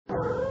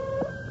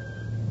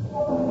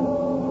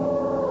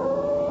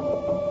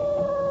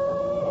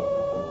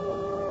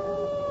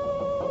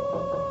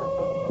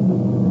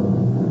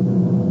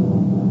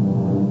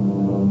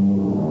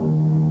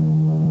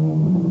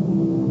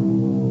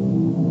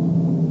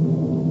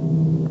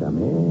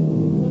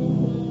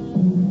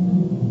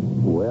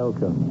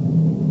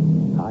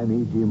Welcome. I'm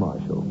E.G.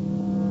 Marshall.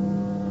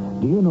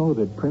 Do you know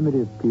that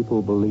primitive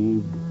people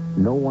believed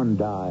no one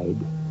died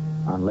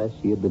unless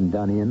he had been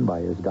done in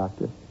by his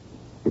doctor?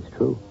 It's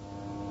true.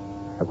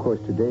 Of course,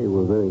 today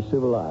we're very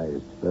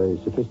civilized, very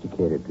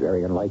sophisticated,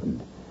 very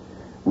enlightened.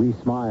 We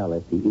smile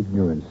at the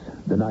ignorance,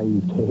 the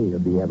naivete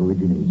of the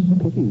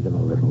Aborigines, pity them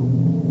a little.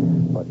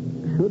 But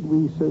should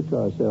we search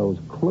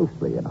ourselves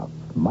closely enough,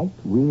 might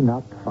we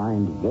not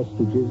find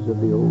vestiges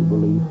of the old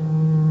belief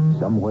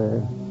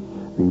somewhere?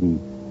 The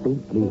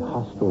faintly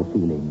hostile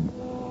feeling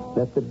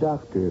that the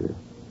doctor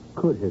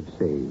could have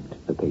saved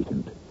the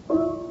patient.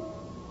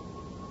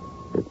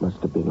 It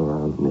must have been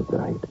around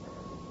midnight.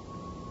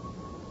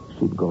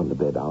 She'd gone to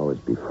bed hours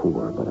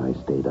before, but I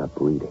stayed up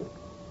reading.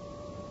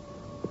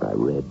 I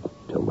read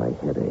till my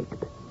head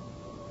ached.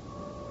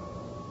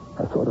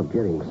 I thought of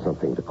getting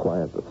something to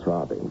quiet the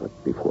throbbing,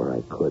 but before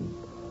I could,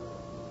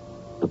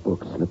 the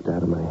book slipped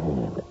out of my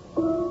hand.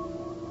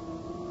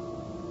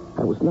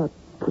 I was not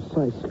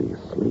precisely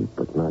asleep,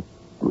 but not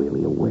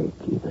really awake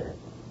either.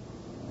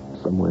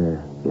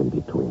 Somewhere in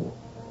between.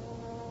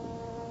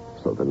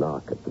 So the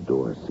knock at the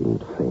door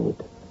seemed faint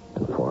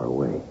and far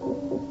away.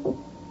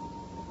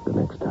 The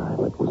next time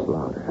it was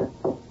louder.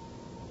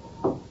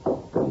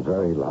 Then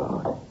very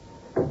loud.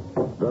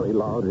 Very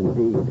loud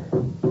indeed.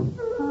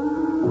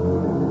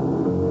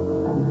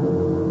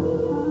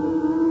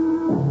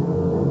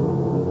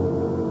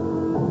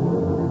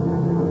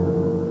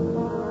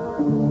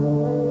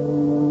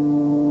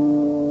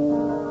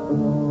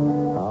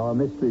 Our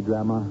mystery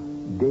drama,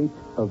 Date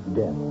of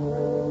Death,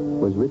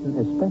 was written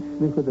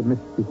especially for the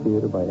Mystery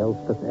Theater by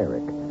Elspeth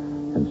Eric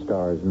and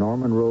stars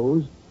Norman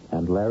Rose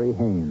and Larry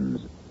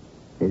Haynes.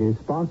 It is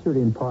sponsored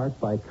in part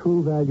by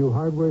True Value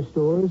Hardware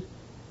Stores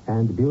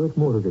and Buick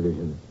Motor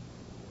Division.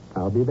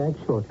 I'll be back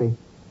shortly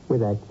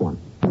with Act One.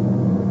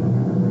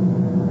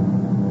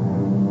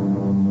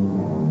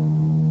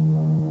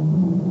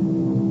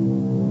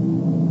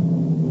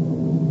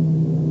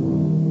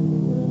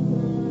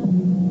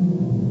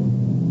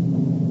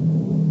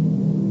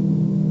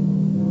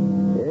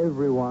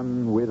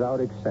 Everyone, without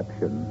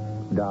exception,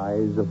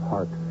 dies of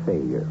heart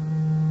failure.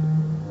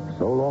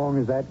 So long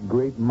as that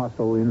great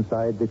muscle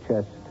inside the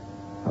chest,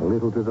 a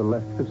little to the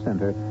left of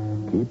center,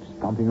 keeps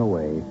pumping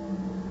away,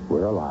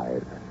 we're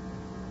alive.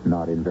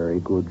 Not in very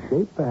good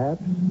shape,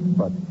 perhaps,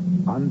 but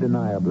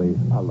undeniably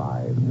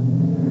alive.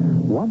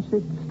 Once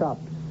it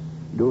stops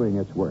doing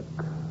its work,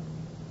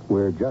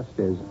 we're just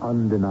as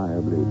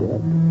undeniably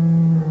dead.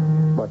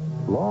 But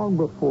long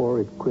before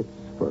it quits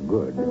for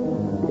good,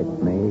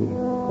 it may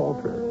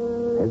falter,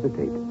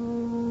 hesitate,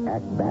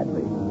 act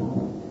badly.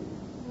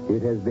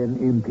 It has been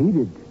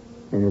impeded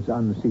in its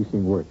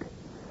unceasing work.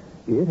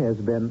 It has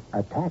been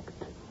attacked.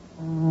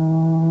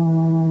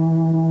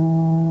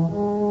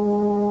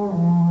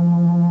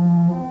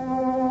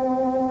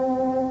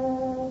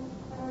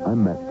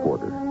 I'm Matt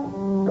Porter,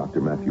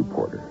 Dr. Matthew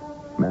Porter,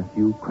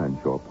 Matthew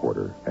Cranshaw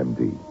Porter,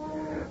 M.D.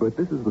 But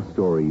this is the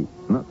story,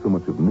 not so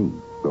much of me,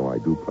 though I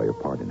do play a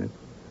part in it,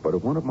 but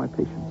of one of my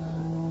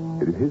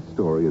patients. It is his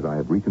story as I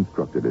have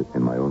reconstructed it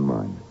in my own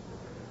mind.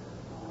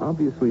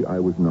 Obviously, I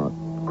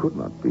could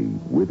not be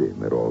with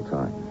him at all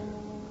times.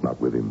 Not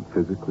with him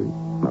physically,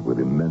 not with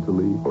him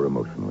mentally or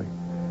emotionally.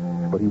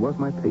 But he was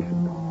my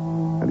patient,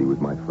 and he was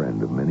my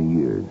friend of many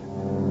years.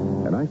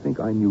 And I think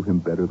I knew him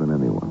better than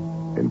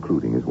anyone,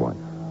 including his wife.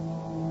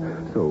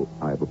 So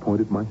I have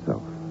appointed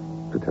myself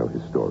to tell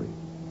his story.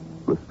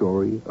 The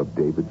story of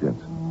David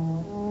Jensen.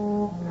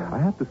 I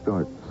have to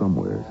start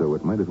somewhere, so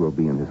it might as well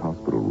be in his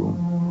hospital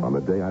room on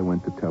the day I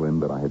went to tell him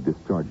that I had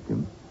discharged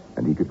him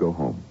and he could go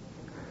home.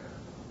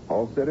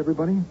 All set,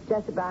 everybody?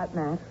 Just about,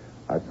 Matt.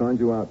 I've signed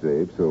you out,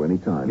 Dave, so any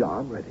time. Yeah,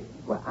 I'm ready.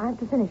 Well, I have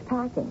to finish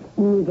packing.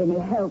 Need any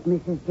help,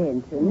 Mrs.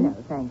 Jensen? No,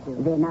 thank you.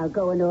 Then I'll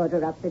go and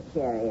order up the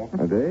chariot.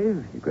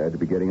 Dave, you glad to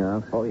be getting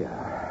out? Oh,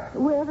 yeah.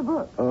 Where are the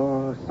books?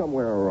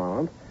 Somewhere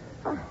around.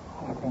 For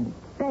heaven's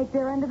sake,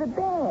 they're under the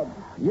bed.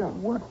 Yeah,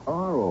 what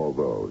are all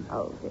those?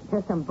 Oh,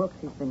 just some books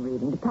he's been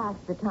reading to pass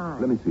the time.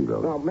 Let me see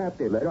those. No, Matt,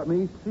 Let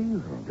me see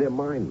them. they're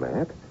mine,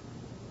 Matt.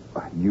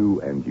 You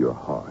and your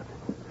heart.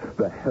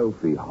 The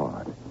healthy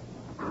heart.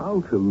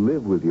 How to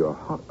live with your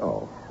heart.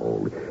 Oh,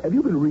 holy. Have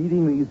you been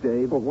reading these,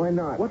 Dave? Well, why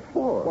not? What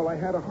for? Well, I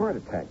had a heart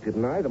attack,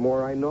 didn't I? The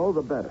more I know,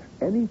 the better.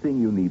 Anything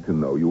you need to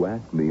know, you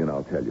ask me and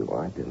I'll tell you. Well,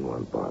 I didn't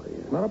want to bother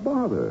you. Not a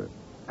bother.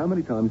 How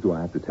many times do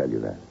I have to tell you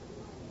that?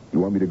 You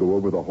want me to go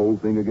over the whole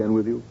thing again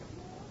with you?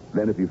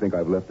 Then if you think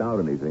I've left out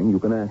anything, you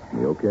can ask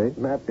me, okay?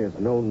 Matt, there's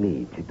no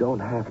need. You don't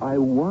have to. I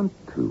want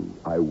to.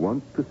 I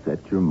want to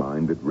set your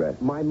mind at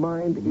rest. My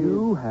mind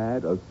You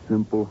had a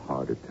simple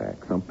heart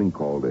attack, something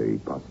called a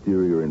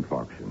posterior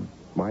infarction.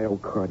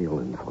 myocardial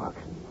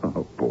infarction.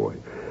 Oh, boy.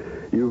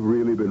 You've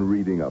really been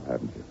reading up,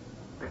 haven't you?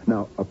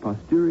 Now, a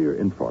posterior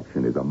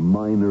infarction is a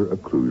minor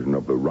occlusion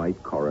of the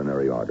right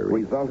coronary artery.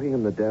 Resulting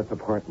in the death of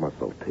heart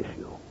muscle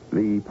tissue.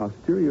 The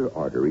posterior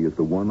artery is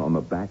the one on the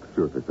back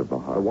surface of the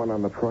heart. The one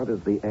on the front is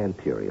the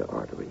anterior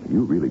artery.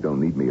 You really don't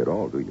need me at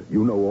all, do you?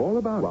 You know all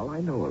about it. Well, I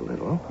know a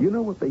little. You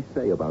know what they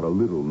say about a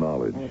little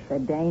knowledge. It's a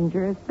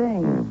dangerous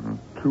thing. Mm-hmm.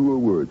 truer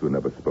words were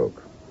never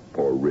spoke.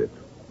 Or writ.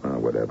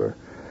 Whatever.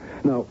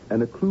 Now,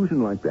 an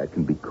occlusion like that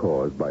can be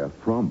caused by a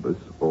thrombus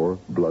or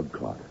blood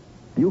clot.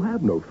 You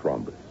have no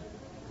thrombus.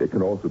 It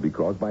can also be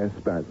caused by a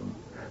spasm.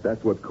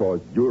 That's what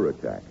caused your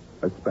attack.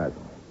 A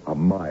spasm. A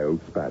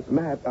mild spasm.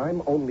 Matt,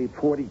 I'm only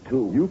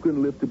 42. You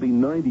can live to be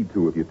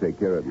 92 if you take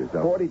care of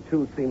yourself.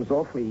 42 seems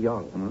awfully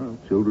young.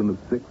 Children of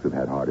 6 have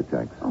had heart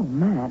attacks. Oh,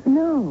 Matt,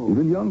 no.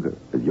 Even younger.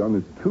 As young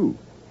as 2.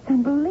 It's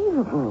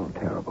unbelievable. Oh,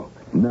 terrible.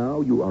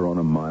 Now you are on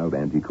a mild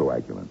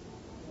anticoagulant.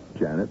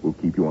 Janet will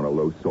keep you on a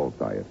low-salt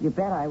diet. You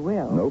bet I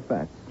will. No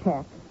fats.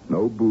 Check.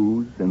 No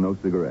booze and no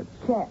cigarettes.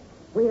 Check.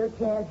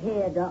 Wheelchairs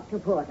here, Dr.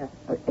 Porter.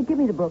 Give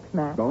me the books,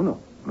 Matt. Oh, no.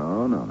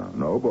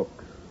 No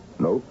books.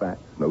 No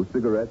fats, no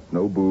cigarettes,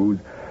 no booze,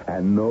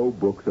 and no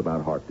books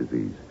about heart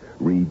disease.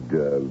 Read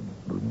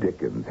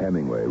Dickens,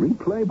 Hemingway. Read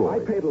Playboy. I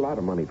paid a lot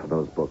of money for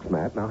those books,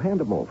 Matt. Now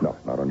hand them over. No,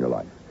 not on your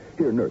life.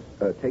 Here, nurse,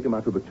 take them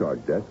out to the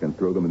charge desk and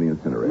throw them in the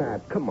incinerator.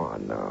 Matt, come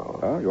on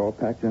now. You all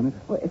packed, Janet?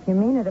 Well, if you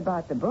mean it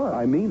about the book,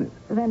 I mean it.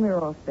 then we're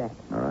all set.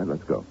 All right,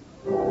 let's go.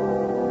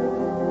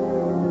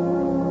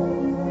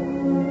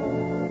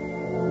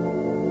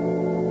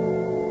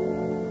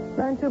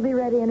 Lunch will be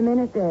ready in a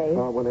minute, Dave.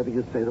 Whenever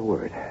you say the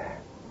word.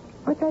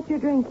 What's that you're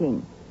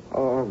drinking?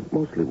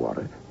 Mostly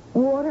water.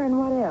 Water and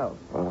what else?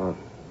 A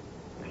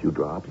few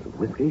drops of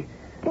whiskey.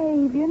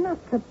 Dave, you're not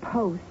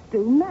supposed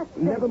to. Matt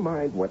said... Never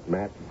mind what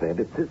Matt said.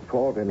 It's his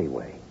fault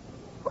anyway.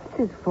 What's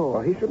his fault?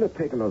 Well, he shouldn't have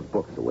taken those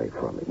books away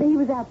from me. He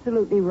was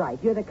absolutely right.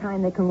 You're the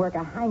kind that can work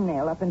a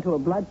hangnail up into a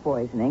blood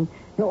poisoning.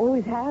 You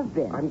always have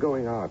been. I'm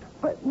going out.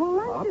 But, well,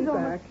 lunch I'll is be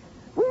almost... back.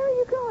 Where are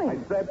you I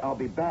going? said I'll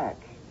be back.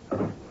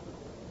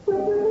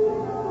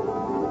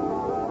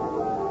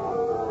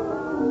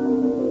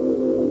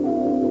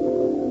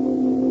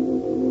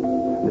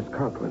 Miss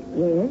Conklin.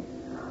 Yes?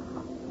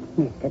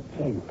 Mr.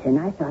 Jensen,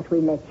 I thought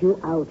we let you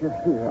out of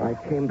here. I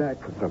came back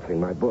for something,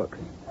 my books.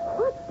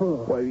 What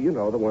book? Well, you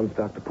know, the ones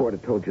Dr. Porter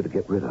told you to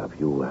get rid of.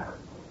 You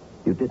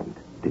didn't,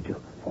 did you?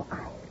 Well,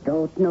 I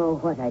don't know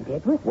what I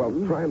did with Well,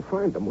 them. try and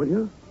find them, will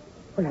you?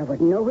 Well, I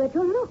wouldn't know where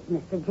to look,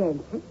 Mr.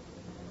 Jensen.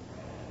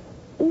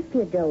 If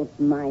you don't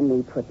mind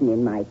me putting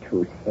in my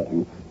 2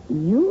 cents,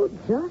 you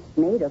just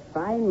made a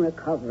fine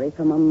recovery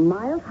from a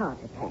mild heart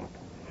attack.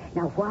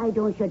 Now, why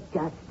don't you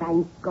just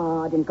thank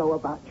God and go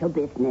about your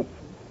business?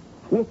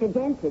 Mr.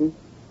 Jensen,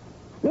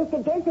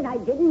 I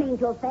didn't mean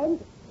to offend.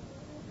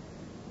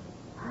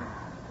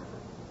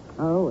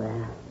 Oh,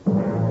 well.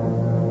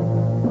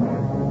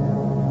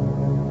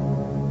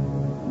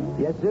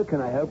 Yes, sir.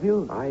 Can I help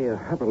you? I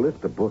have a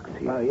list of books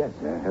here. Yes,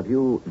 sir. Have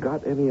you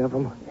got any of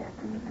them?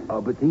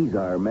 But these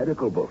are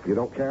medical books. You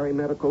don't carry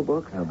medical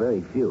books?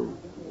 Very few.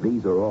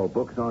 These are all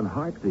books on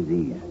heart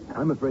disease.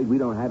 I'm afraid we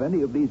don't have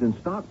any of these in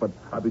stock, but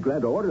I'll be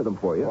glad to order them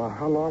for you. Well,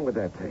 how long would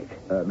that take?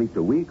 At least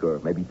a week, or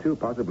maybe 2,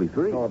 possibly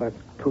 3. Oh, that's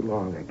too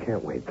long. I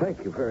can't wait.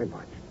 Thank you very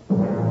much.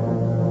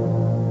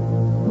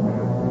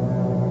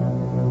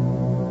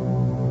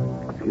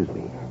 Excuse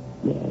me.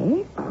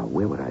 Yes?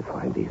 Where would I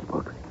find these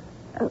books?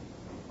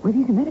 Well,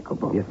 these are medical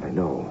books. Yes, I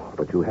know,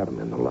 but you have them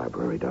in the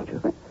library, don't you?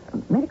 But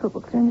medical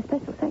books are in a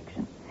special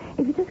section.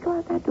 If you just go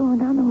out that door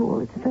and down the hall,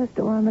 it's the first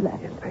door on the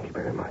left. Yes, thank you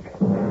very much.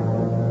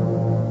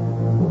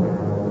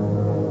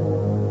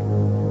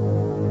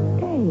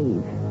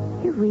 Dave,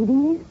 you're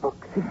reading these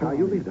books again. Now,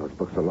 you leave those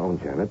books alone,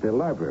 Janet. They're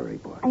library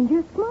books. And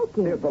you're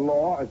smoking. There's a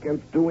law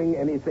against doing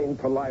anything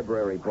to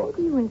library Why books.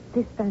 do you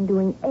insist on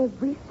doing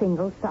every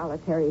single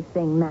solitary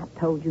thing Matt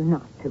told you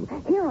not to?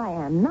 Here I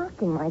am,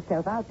 knocking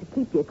myself out to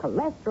keep your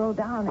cholesterol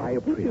down. And I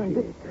to keep you in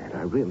appreciate that.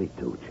 I really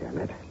do,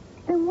 Janet.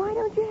 Then why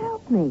don't you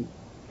help me?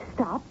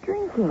 Stop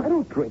drinking. I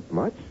don't drink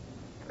much.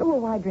 Well,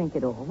 why drink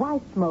at all? Why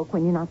smoke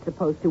when you're not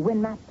supposed to,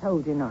 when Matt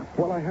told you not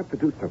to? Well, I have to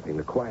do something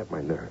to quiet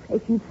my nerves.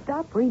 If you'd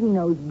stop reading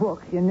those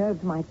books, your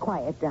nerves might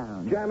quiet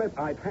down. Janet,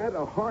 I've had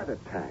a heart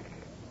attack.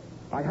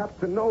 I have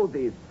to know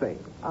these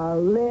things. A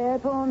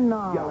little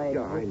knowledge.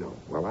 Yeah, I know.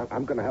 Well,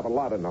 I'm going to have a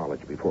lot of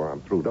knowledge before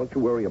I'm through. Don't you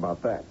worry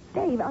about that.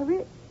 Dave,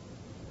 I'm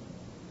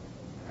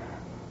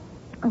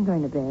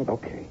going to bed.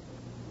 Okay.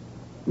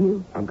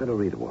 You? I'm going to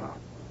read a while.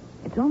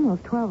 It's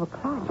almost 12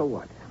 o'clock. So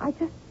what? I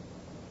just...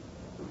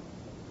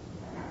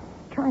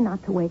 Try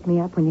not to wake me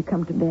up when you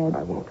come to bed.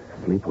 I won't.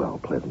 Sleep well.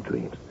 Pleasant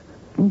dreams.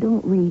 And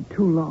don't read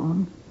too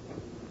long.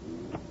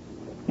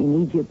 You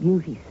need your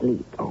beauty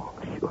sleep. Oh,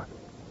 sure.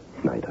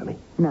 Night, honey.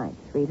 Night,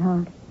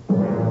 sweetheart.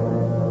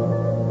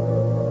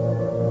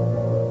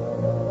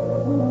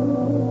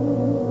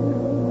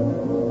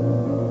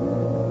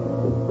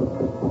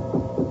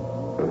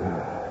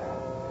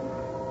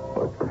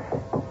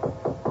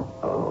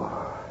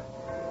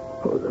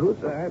 Who's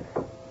that?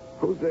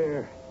 Who's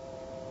there?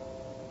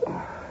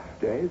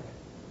 Dave?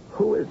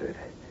 Who is it?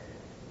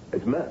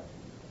 It's Matt.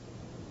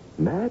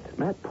 Matt?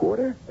 Matt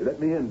Porter? Let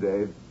me in,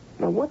 Dave.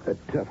 Now, what the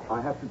devil?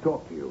 I have to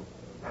talk to you.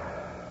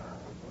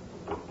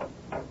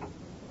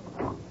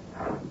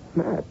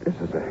 Matt, this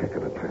is a heck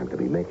of a time to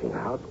be making a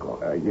house call.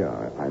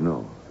 Yeah, I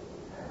know.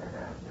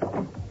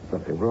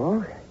 Something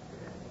wrong?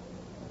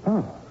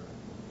 Oh.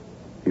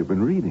 You've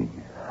been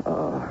reading.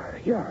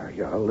 Yeah,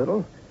 a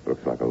little.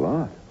 Looks like a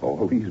lot.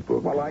 All these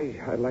books. Well,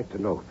 I'd like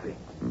to know things.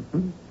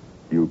 Mm-hmm.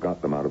 You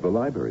got them out of the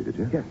library, did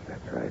you? Yes,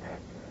 that's right.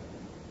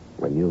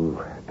 When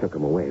you took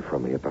them away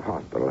from me at the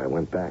hospital, I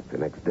went back the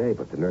next day,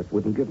 but the nurse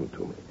wouldn't give them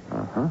to me.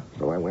 Uh-huh.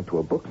 So I went to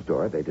a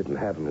bookstore. They didn't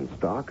have them in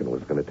stock, and it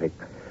was going to take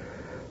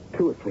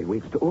 2 or 3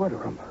 weeks to order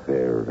them.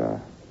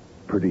 They're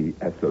pretty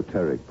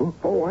esoteric books.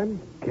 Oh, I'm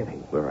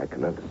getting where I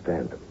can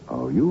understand them.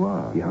 Oh, you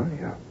are?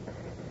 Yeah.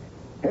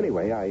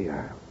 Anyway,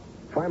 I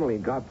finally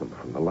got them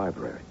from the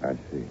library. I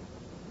see.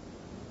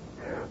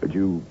 Would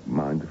you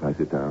mind if I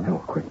sit down? No,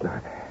 of course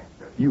not.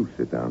 You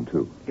sit down,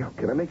 too. Yeah,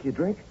 can I make you a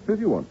drink? If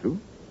you want to.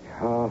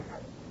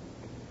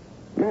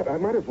 Matt, I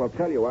might as well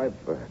tell you I've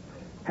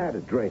had a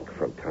drink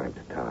from time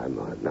to time,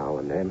 now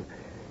and then.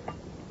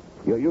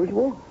 Your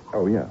usual?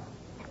 Oh, yeah.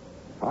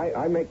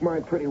 I make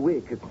mine pretty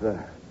weak. It's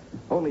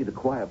only to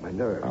quiet my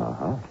nerves.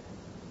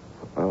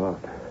 Uh-huh.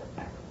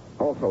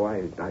 Also,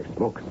 I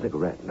smoke a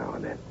cigarette now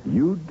and then.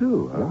 You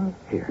do, huh?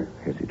 Here's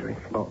your drink.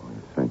 Oh,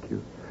 yes, thank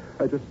you.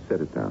 I just set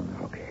it down.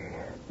 Okay.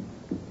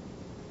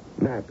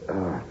 Matt,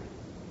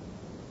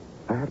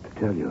 I have to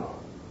tell you,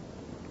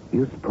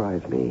 you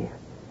surprised me.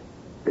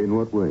 In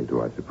what way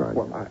do I surprise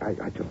you? Well,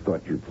 I just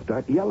thought you'd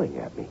start yelling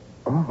at me.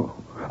 Oh,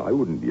 I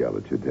wouldn't yell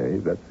at you,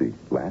 Dave. That's the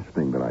last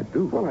thing that I'd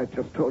do. Well, I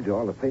just told you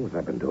all the things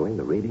I've been doing,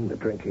 the reading, the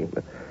drinking,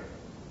 the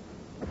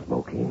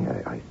smoking.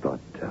 I thought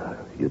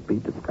you'd be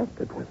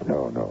disgusted with me.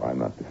 No, I'm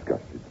not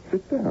disgusted.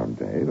 Sit down,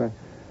 Dave.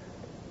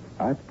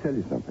 I have to tell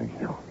you something.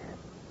 No.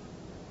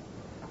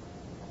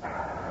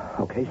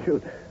 Okay,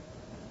 shoot.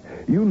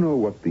 You know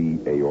what the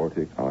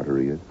aortic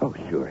artery is? Oh,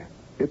 sure.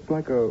 It's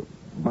like a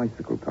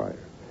bicycle tire.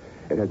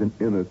 It has an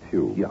inner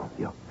tube.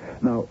 Yeah.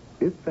 Now,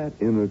 if that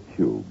inner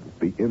tube,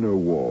 the inner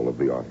wall of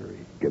the artery,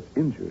 gets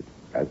injured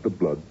as the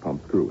blood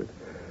pumps through it,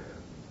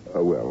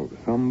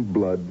 some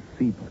blood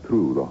seeps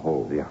through the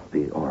hole. Yeah,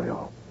 the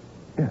aureole.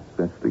 Yes,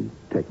 that's the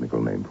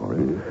technical name for it.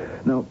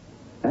 Mm-hmm. Now,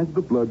 as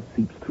the blood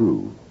seeps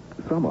through,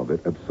 some of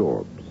it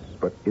absorbs.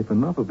 But if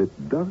enough of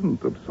it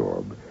doesn't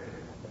absorb,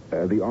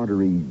 the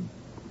artery,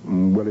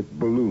 it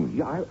balloons.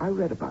 Yeah, I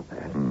read about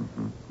that.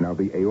 Mm-hmm. Now,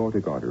 the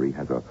aortic artery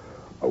has a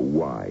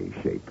Y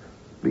shape.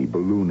 The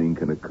ballooning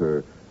can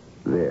occur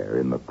there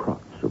in the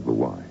crux of the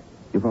Y.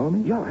 You follow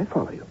me? Yeah, I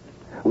follow you.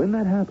 When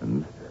that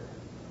happens,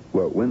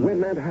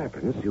 when that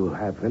happens, you'll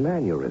have an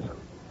aneurysm.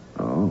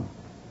 Oh,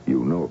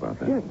 you know about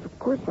that? Yes, of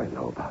course I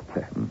know about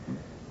that. Mm-hmm.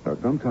 Now,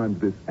 sometimes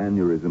this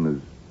aneurysm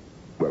is,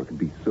 it can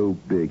be so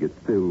big it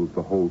fills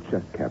the whole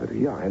chest cavity.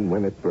 Yeah, and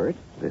when it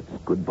bursts, it's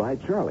goodbye,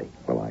 Charlie.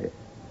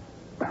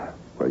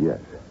 Yes.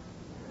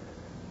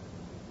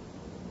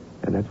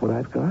 And that's what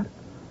I've got?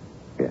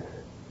 Yes.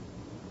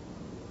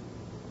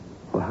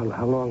 Well,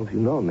 how long have you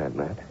known that,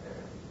 Matt?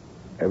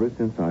 Ever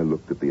since I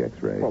looked at the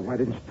X-ray. Well, why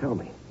didn't you tell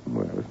me?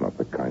 Well, it's not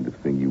the kind of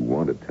thing you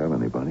want to tell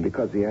anybody.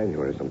 Because the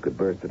aneurysm could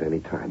burst at any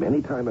time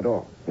at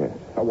all. Yes.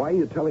 Why are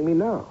you telling me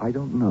now? I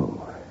don't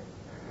know.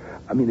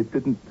 I mean, it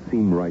didn't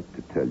seem right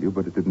to tell you,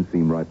 but it didn't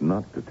seem right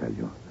not to tell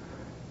you.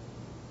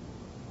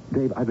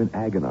 Dave, I've been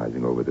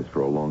agonizing over this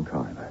for a long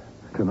time.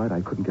 Tonight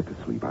I couldn't get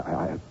to sleep.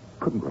 I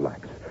couldn't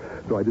relax.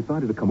 So I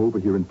decided to come over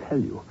here and tell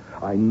you.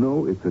 I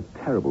know it's a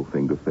terrible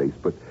thing to face,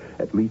 but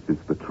at least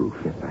it's the truth.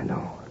 Yes, I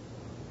know.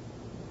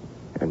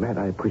 And, Matt,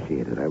 I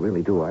appreciate it. I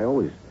really do. I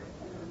always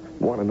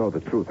want to know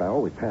the truth. I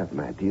always have,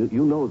 Matt. You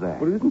know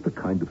that. Well, it isn't the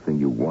kind of thing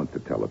you want to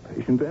tell a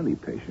patient, any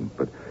patient.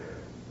 But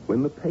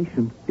when the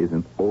patient is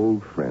an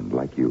old friend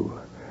like you,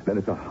 then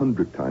it's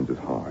 100 times as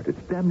hard.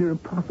 It's damn near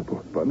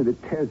impossible. I mean,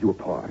 it tears you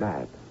apart.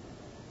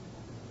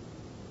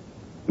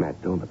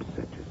 Matt, don't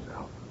upset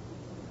yourself.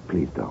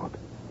 Please don't.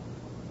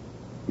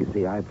 You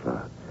see, I've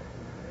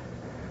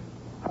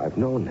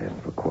known this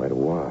for quite a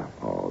while.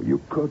 Oh,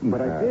 you couldn't But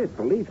have. I did.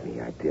 Believe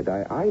me, I did.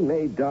 I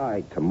may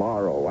die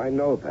tomorrow. I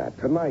know that.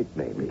 Tonight,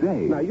 maybe.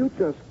 Dave. Now, you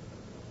just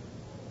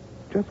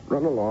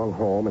run along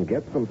home and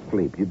get some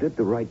sleep. You did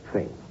the right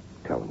thing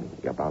telling me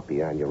about the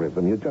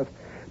aneurysm. You just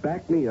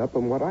backed me up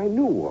on what I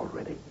knew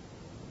already.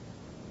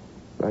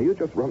 Now, you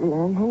just run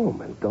along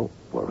home and don't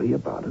worry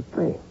about a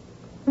thing.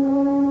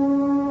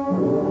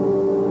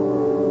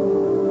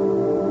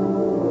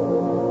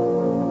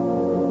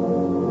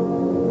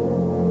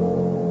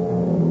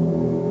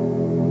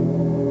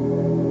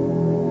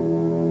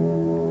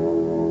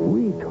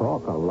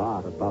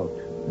 About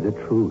the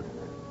truth.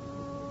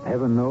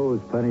 Heaven knows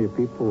plenty of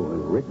people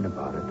have written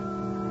about it.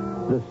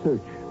 The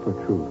search for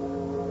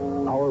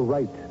truth. Our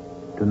right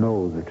to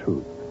know the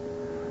truth.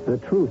 The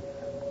truth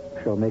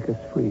shall make us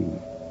free.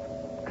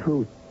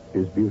 Truth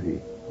is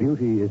beauty.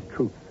 Beauty is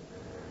truth.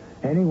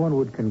 Anyone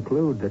would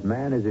conclude that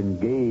man is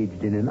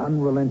engaged in an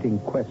unrelenting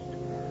quest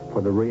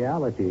for the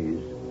realities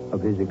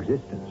of his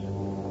existence.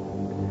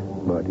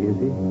 But is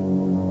he?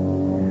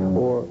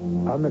 Or,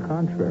 on the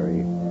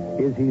contrary,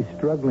 is he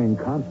struggling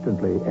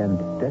constantly and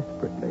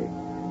desperately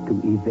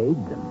to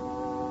evade them?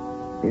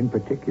 In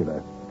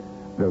particular,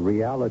 the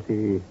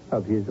reality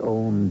of his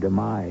own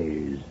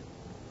demise.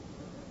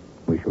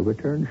 We shall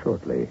return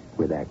shortly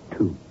with Act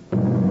 2.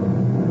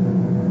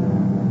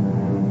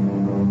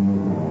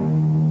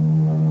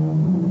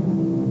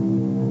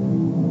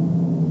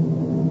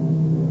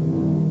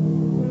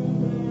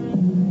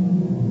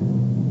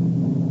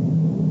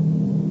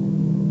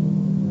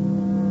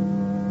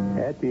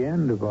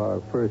 of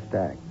our first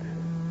act,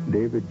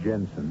 David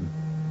Jensen,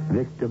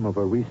 victim of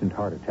a recent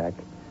heart attack,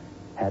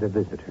 had a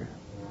visitor.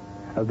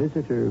 A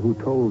visitor who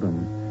told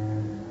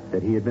him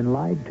that he had been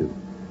lied to,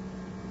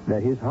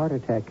 that his heart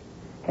attack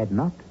had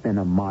not been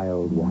a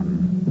mild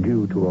one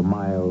due to a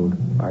mild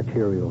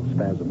arterial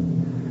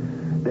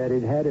spasm, that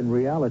it had in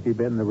reality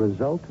been the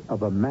result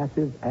of a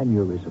massive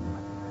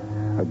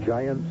aneurysm, a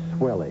giant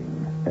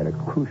swelling at a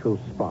crucial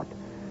spot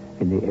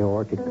in the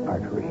aortic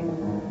artery.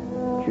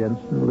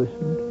 Jensen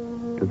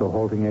listened to the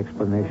halting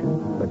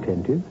explanation,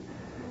 attentive,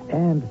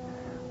 and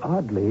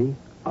oddly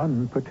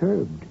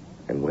unperturbed.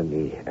 And when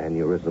the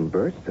aneurysm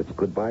bursts, it's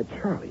goodbye,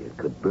 Charlie. It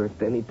could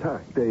burst any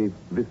time. Dave,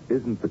 this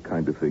isn't the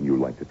kind of thing you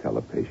like to tell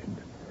a patient.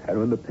 And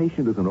when the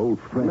patient is an old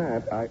friend...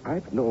 Matt,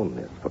 I've known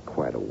this for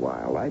quite a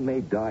while. I may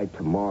die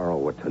tomorrow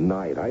or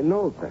tonight. I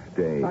know that.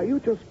 Dave. Now, you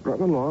just run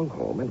along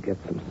home and get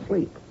some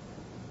sleep.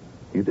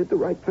 You did the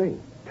right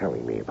thing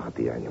telling me about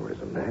the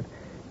aneurysm, Matt.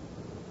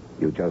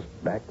 You just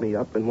backed me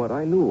up in what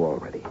I knew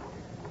already.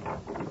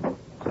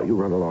 So you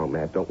run along,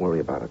 Matt. Don't worry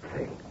about a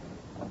thing.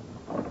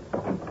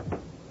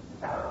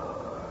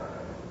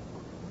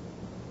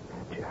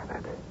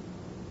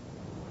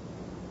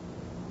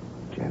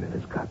 Janet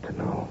has got to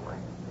know.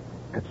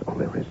 That's all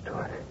there is to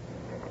it.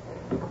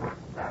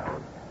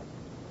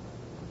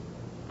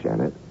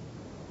 Janet?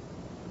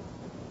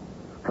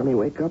 Honey,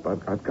 wake up.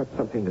 I've got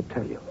something to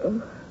tell you.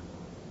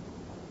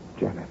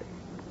 Janet.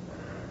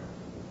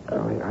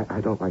 Darling, I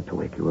don't like to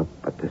wake you up,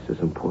 but this is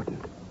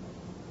important.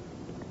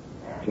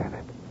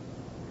 Janet.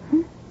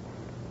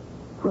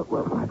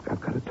 Well,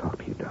 I've got to talk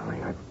to you,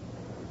 darling. I've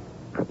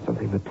got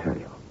something to tell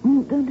you.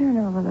 Don't turn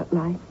over that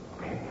light.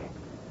 Okay.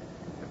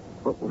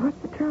 What's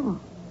the trouble?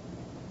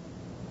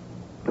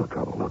 No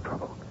trouble, no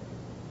trouble.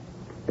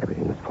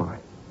 Everything is fine.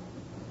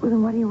 Well,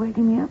 then what are you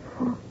waking me up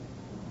for?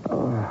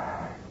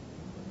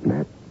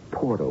 Matt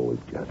Porto was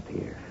just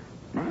here.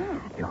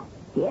 Matt? Yeah.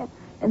 Here?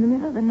 In the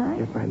middle of the night?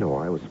 Yes, I know.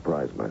 I was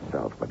surprised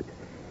myself, but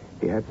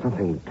he had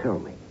something to tell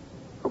me.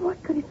 Well,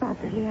 what could he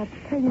possibly have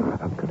to tell you?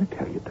 I'm going to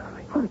tell you,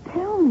 darling. Well,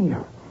 tell me.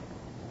 Yeah.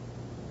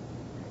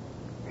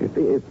 You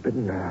see, it's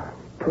been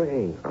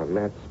preying on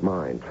Matt's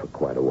mind for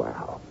quite a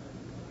while.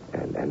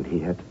 And he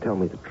had to tell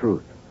me the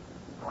truth.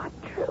 What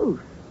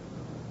truth?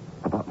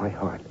 About my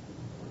heart.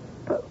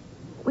 But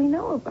we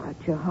know about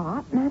your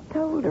heart. Matt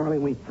told us.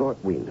 Darling, we thought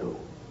we knew.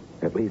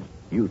 At least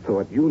you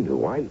thought you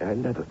knew. I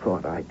never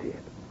thought I did.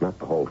 Not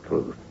the whole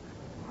truth.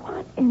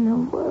 What in the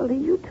world are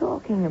you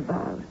talking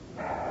about?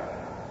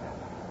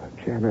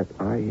 Janet,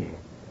 I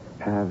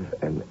have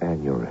an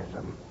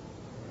aneurysm.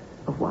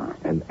 A what?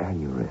 An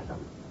aneurysm.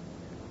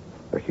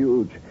 A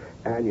huge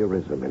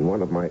aneurysm in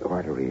one of my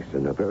arteries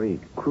in a very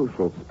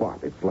crucial spot.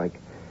 It's like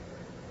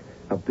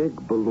a big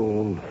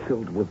balloon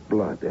filled with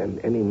blood,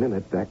 and any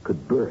minute that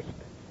could burst.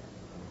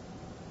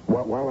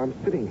 While I'm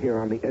sitting here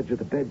on the edge of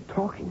the bed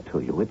talking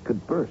to you, it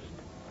could burst.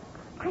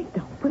 I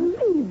don't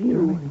believe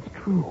you. No,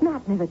 it's true.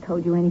 Matt never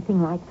told you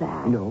anything like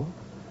that. No,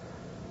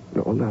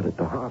 not at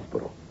the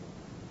hospital.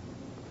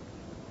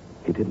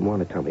 He didn't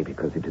want to tell me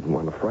because he didn't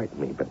want to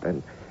frighten me, but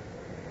then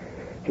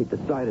he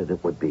decided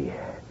it would be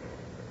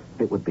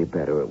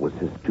better. It was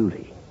his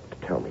duty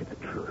to tell me the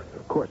truth.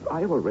 Of course,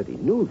 I already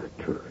knew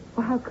the truth.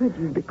 Well, how could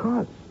you?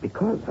 Because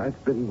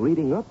I've been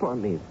reading up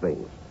on these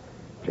things,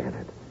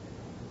 Janet.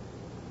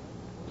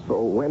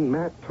 So when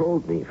Matt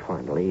told me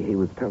finally, he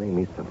was telling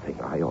me something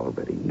I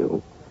already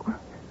knew.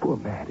 Poor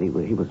Matt, he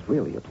was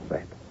really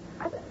upset.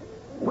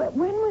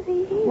 When was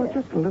he here? Well,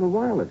 just a little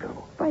while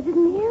ago. I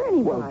didn't hear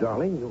anybody. Well,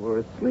 darling, you were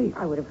asleep.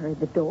 I would have heard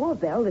the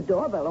doorbell. The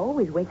doorbell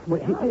always wakes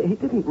me up. He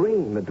didn't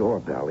ring the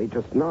doorbell. He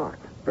just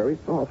knocked very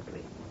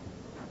softly.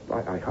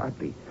 I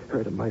hardly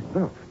heard him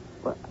myself.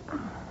 Well,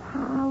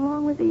 how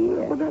long was he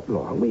here? Well, not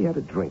long. We had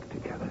a drink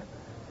together.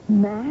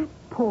 Matt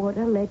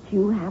Porter let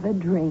you have a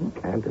drink.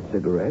 And a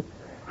cigarette.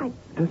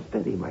 To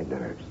steady my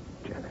nerves,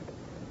 Janet.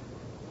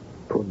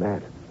 Poor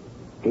Matt.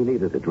 He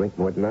needed a drink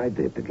more than I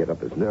did to get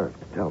up his nerve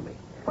to tell me.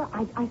 Well,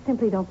 I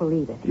simply don't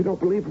believe it. You don't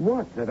believe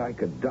what? That I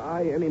could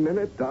die any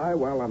minute? Die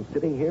while I'm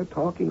sitting here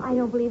talking? I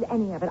don't believe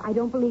any of it. I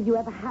don't believe you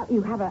ever have...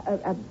 You have a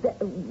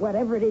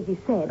whatever it is you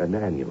said. An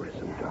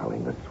aneurysm,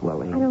 darling. A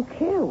swelling. I don't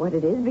care what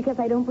it is because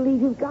I don't believe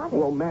you've got it.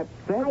 Well, Matt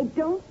said... I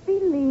don't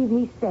believe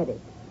he said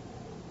it.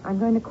 I'm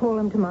going to call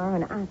him tomorrow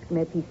and ask him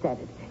if he said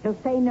it. He'll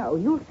say no.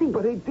 You'll see.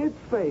 But he did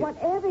say it.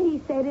 Whatever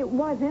he said, it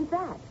wasn't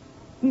that.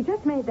 You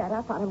just made that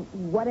up out of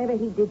whatever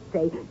he did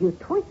say. You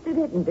twisted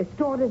it and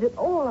distorted it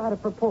all out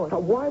of proportion. Now,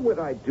 why would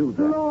I do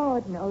that?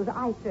 Lord knows,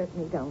 I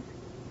certainly don't.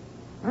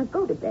 Now,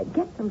 go to bed,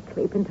 get some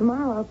sleep, and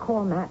tomorrow I'll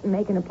call Matt and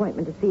make an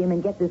appointment to see him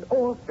and get this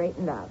all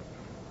straightened out.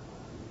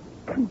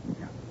 Come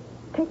now.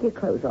 Take your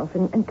clothes off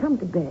and come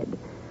to bed.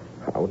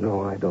 Oh, no,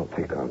 I don't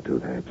think I'll do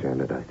that,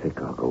 Janet. I think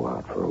I'll go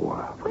out for a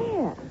while.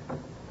 Where?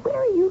 Where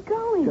are you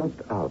going?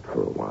 Just out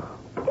for a while.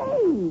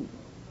 Dave!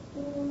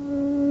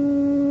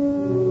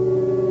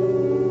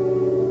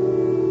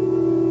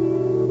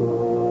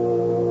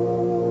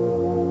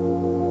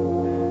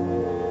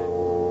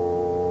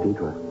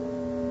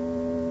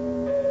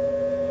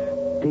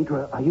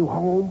 Deidre, are you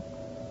home?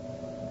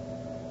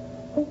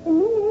 Just a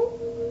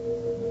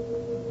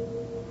minute.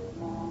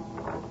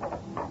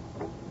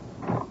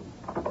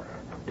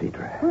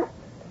 Deidre.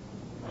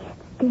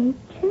 Dave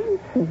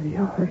Jensen.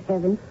 Yeah. For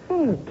heaven's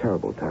sake.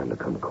 Terrible time to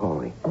come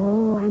calling.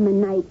 Oh, I'm a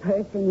night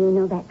person. You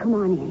know that. Come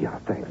on in. Yeah,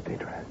 thanks,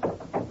 Deidre.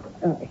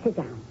 Sit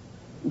down.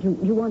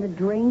 You want a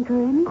drink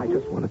or anything? I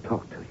just want to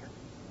talk to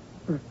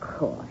you. Of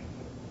course.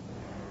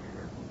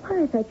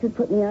 Well, I thought you'd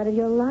put me out of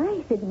your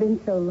life. It's been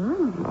so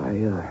long.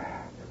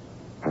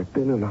 I've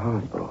been in the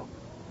hospital.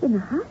 In the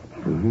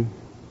hospital? Mm-hmm.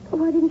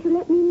 Why didn't you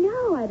let me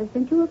know? I'd have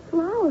sent you a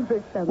flower or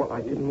something. Well,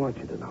 I didn't want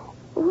you to know.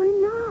 Why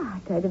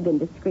not? I'd have been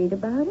discreet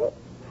about it.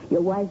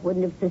 Your wife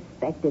wouldn't have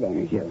suspected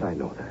anything. Yes, I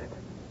know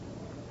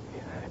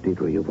that.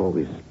 Deidre, you've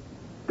always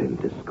been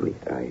discreet.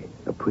 I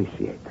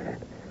appreciate that.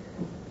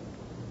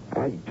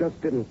 I just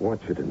didn't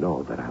want you to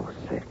know that I was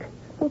sick.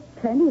 Well,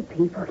 plenty of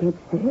people get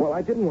sick. Well,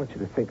 I didn't want you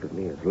to think of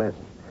me as less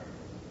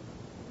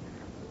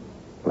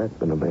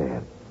than a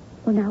man.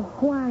 Well, now,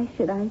 why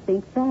should I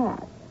think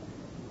that?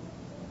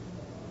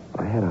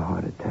 I had a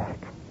heart attack.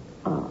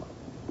 Oh,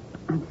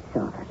 I'm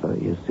sorry. So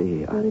you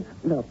see,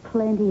 Look,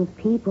 plenty of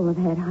people have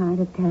had heart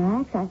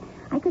attacks.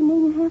 I could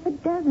name you half a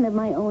dozen of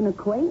my own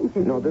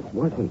acquaintances. No, this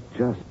wasn't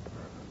just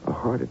a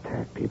heart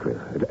attack,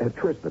 Deidre. At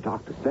first, the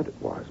doctor said it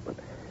was, but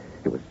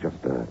it was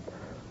just a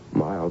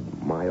mild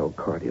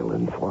myocardial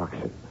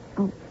infarction.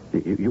 Oh.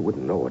 You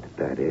wouldn't know what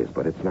that is,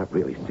 but it's not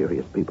really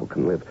serious. People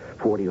can live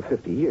 40 or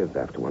 50 years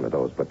after one of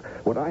those. But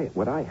what I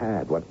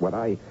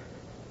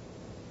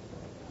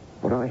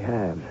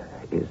have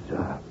is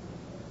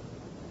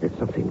it's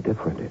something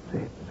different.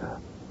 It's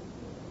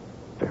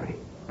very,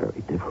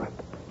 very different.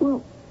 Well,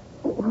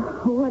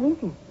 what is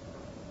it?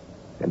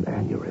 An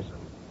aneurysm.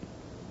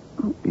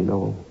 You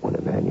know what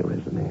an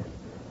aneurysm is?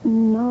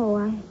 No,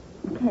 I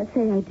can't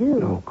say I do.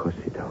 No, of course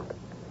you don't.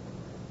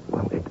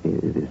 Well, it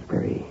is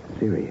very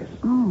serious.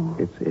 Oh.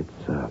 It's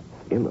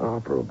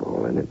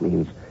inoperable, and it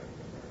means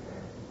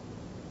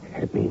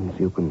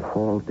you can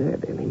fall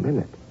dead any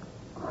minute.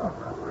 Oh,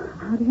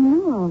 how do you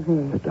know all The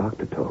this?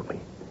 doctor told me.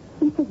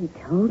 You said he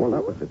told Well, you?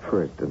 that was at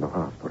first in the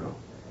hospital.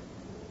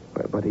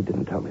 But he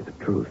didn't tell me the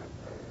truth.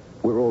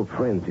 We're old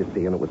friends, you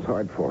see, and it was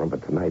hard for him.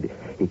 But tonight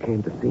he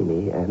came to see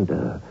me, and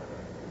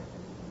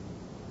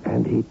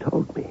he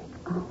told me.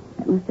 Oh,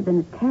 that must have been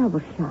a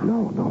terrible shock.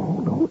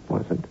 No, it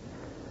wasn't.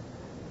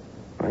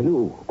 I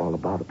knew all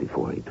about it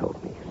before he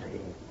told me, you see.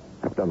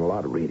 I've done a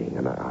lot of reading,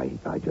 and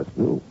I just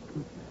knew.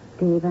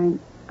 Dave, I'm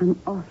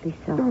awfully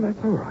sorry. No,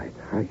 that's all right.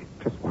 I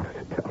just wanted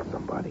to tell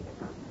somebody.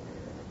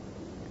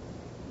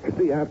 You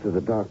see, after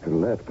the doctor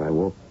left, I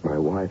woke my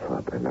wife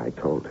up, and I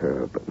told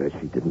her, but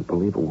she didn't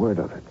believe a word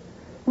of it.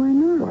 Why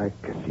not? Why?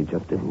 Because she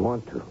just didn't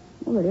want to.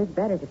 Well, it is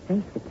better to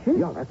face the truth.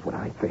 Yeah, that's what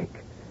I think.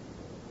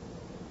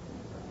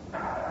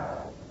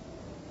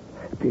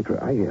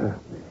 Deidre,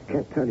 I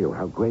can't tell you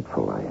how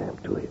grateful I am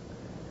to you.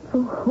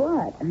 For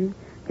what? I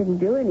didn't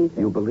do anything.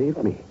 You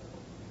believed me.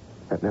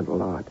 That meant a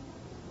lot.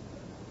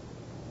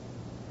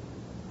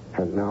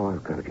 And now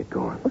I've got to get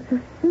going. Oh, so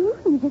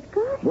soon? You just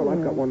got here. Well,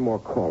 I've got one more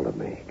call to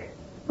make.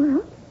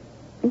 Well,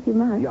 if you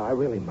must. Yeah, I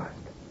really must.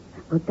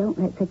 Well, don't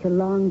let such a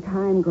long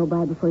time go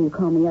by before you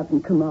call me up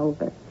and come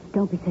over.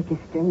 Don't be such a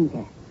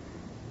stranger.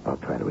 I'll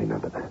try to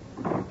remember that.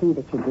 I'll see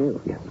that you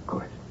do. Yes, of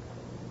course.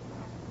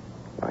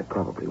 I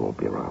probably won't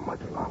be around much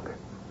longer.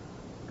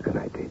 Good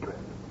night, Deidre.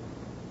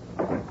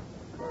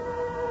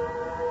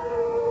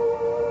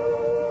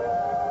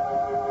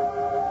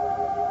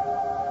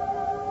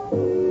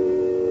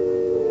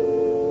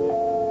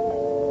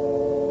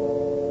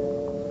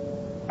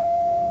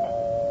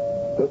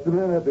 Just a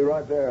minute. Be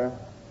right there.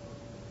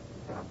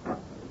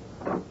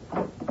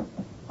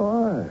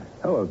 Why?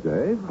 Hello,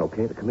 Dave.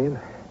 Okay to come in?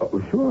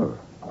 Oh, sure.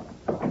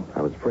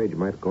 I was afraid you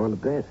might have gone to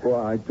bed.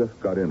 Well, I just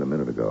got in a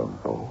minute ago.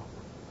 Oh,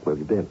 where have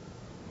you been?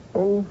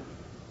 Oh,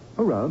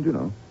 around, you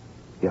know.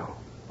 Yeah.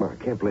 Well,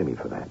 I can't blame you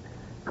for that.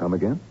 Come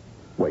again?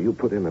 Well, you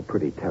put in a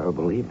pretty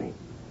terrible evening.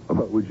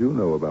 What would you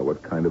know about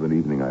what kind of an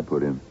evening I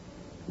put in?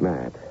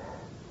 Matt,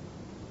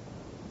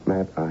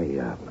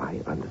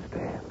 I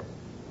understand.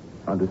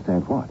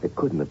 Understand what? It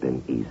couldn't have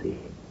been easy.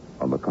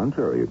 On the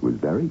contrary, it was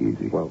very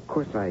easy. Well, of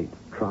course, I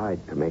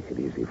tried to make it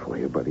easy for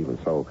you, but even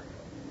so,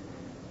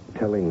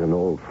 telling an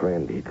old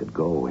friend he could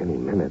go any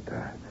minute,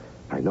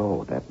 I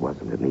know that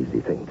wasn't an easy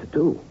thing to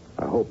do.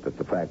 I hope that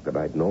the fact that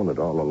I'd known it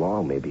all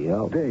along maybe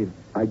helped. Dave,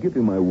 I give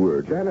you my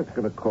word. Janet's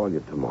going to call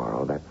you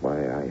tomorrow. That's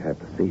why I had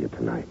to see you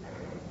tonight.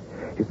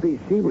 You see,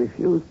 she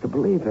refused to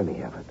believe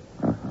any of it.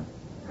 Uh-huh.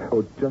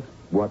 Oh, just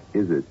what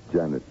is it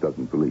Janet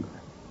doesn't believe?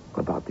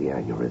 About the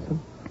aneurysm?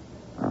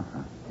 Uh-huh.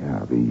 Yeah,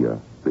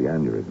 the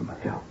aneurysm.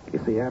 Yeah. You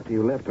see, after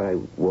you left, I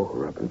woke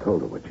her up and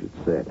told her what you'd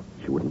said.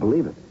 She wouldn't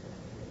believe it.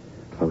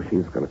 So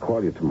she's going to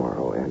call you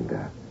tomorrow, and,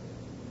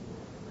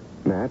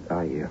 Matt,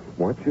 I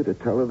want you to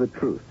tell her the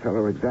truth. Tell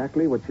her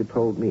exactly what you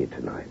told me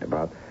tonight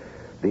about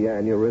the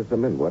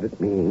aneurysm and what it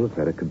means,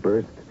 that it could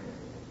burst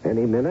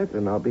Any minute,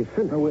 and I'll be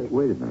finished. No,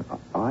 wait a minute.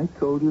 I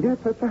told you? Yes,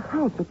 at the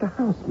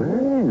house,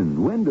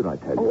 man. When did I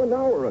tell you? Oh, an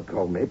hour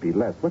ago, maybe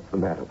less. What's the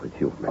matter with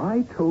you, Matt?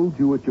 I told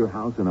you at your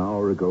house an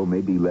hour ago,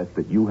 maybe less,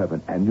 that you have an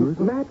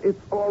aneurysm? Matt,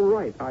 it's all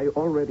right. I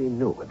already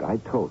knew it. I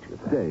told you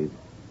that. Dave,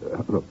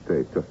 look,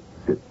 Dave, just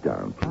sit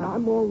down, please.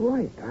 I'm all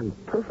right. I'm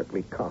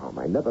perfectly calm.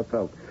 I never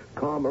felt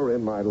calmer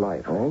in my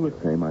life. All the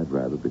same, I'd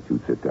rather that you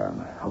sit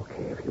down.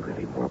 Okay, if you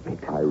really want me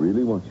to. I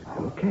really want you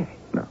to. Okay.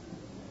 Now,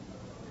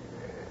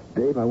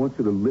 Dave, I want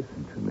you to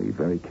listen to me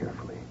very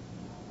carefully.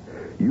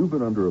 You've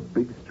been under a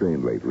big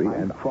strain lately,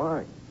 I'm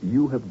fine.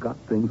 You have got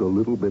things a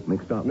little bit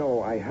mixed up.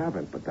 No, I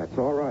haven't, but that's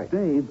all right.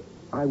 Dave,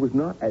 I was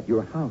not at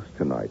your house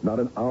tonight. Not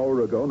an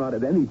hour ago, not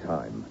at any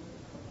time.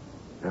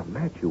 Now,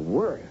 Matt, you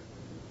were.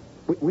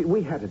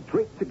 We had a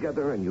drink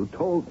together, and you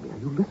told me.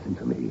 You listen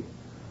to me.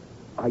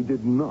 I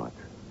did not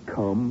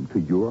come to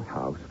your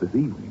house this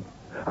evening.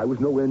 I was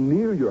nowhere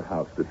near your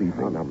house this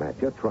evening. Oh, now, Matt,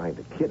 you're trying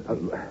to kid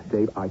me.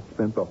 Dave, I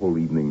spent the whole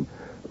evening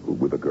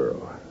with a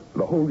girl.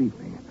 The whole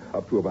evening.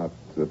 Up to about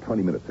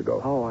 20 minutes ago.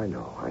 Oh, I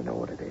know. I know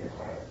what it is.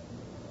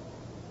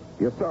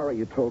 You're sorry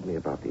you told me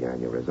about the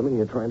aneurysm, and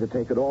you're trying to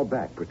take it all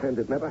back. Pretend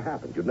it never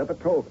happened. You never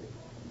told me.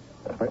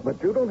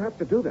 But you don't have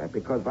to do that,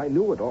 because I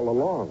knew it all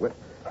along.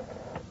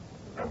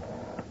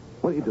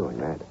 What are you doing,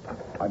 Matt?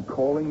 I'm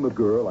calling the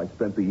girl I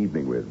spent the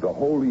evening with. The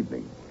whole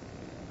evening.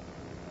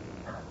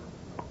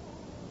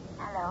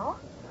 Hello?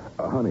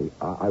 Honey,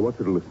 I want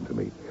you to listen to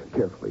me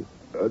carefully.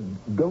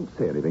 Don't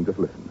say anything, just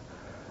listen.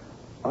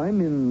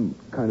 I'm in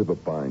kind of a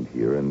bind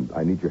here, and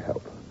I need your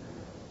help.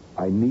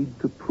 I need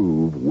to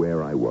prove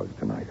where I was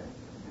tonight.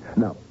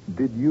 Now,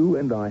 did you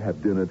and I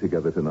have dinner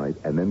together tonight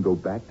and then go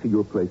back to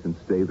your place and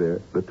stay there,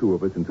 the two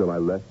of us, until I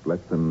left less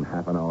than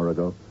half an hour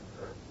ago?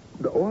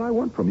 All I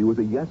want from you is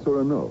a yes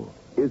or a no.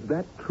 Is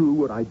that true,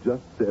 what I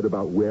just said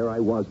about where I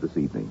was this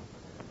evening?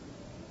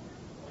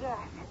 Yes.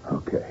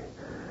 Okay.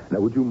 Now,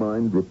 would you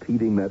mind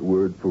repeating that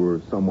word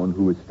for someone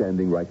who is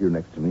standing right here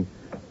next to me?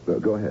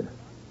 Go ahead.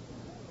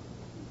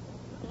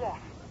 Yes.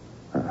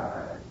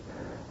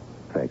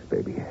 Thanks,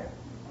 baby.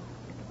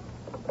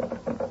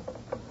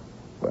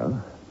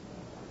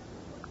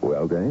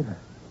 Well, Dave?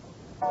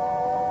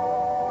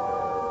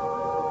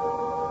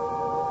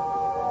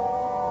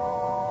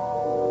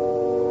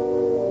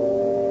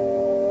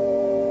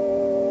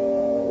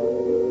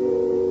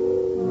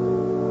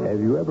 Have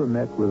you ever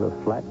met with a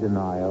flat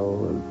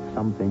denial of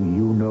something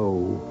you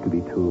know to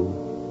be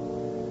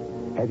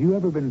true? Have you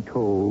ever been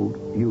told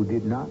you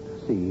did not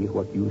see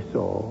what you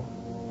saw,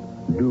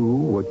 do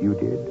what you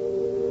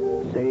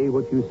did, say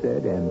what you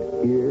said, and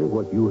hear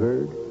what you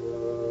heard?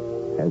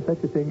 Has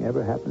such a thing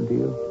ever happened to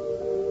you?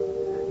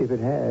 If it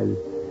has,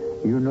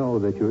 you know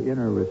that your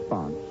inner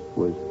response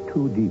was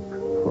too deep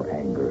for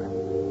anger,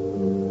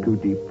 too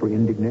deep for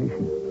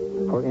indignation,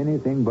 for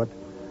anything but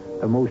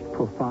the most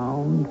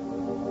profound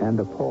and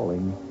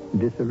appalling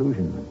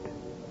disillusionment.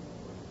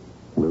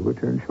 We'll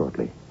return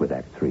shortly with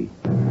Act 3.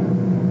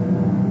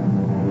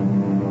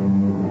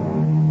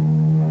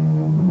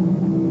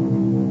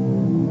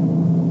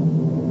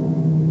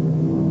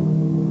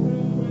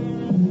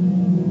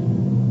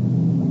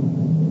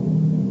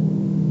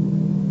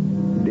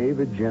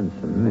 David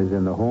Jensen is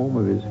in the home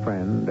of his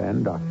friend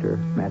and doctor,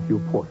 Matthew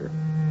Porter.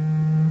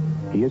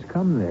 He has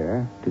come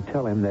there to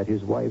tell him that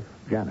his wife,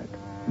 Janet,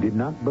 did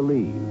not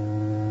believe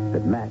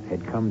that Matt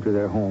had come to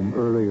their home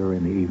earlier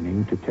in the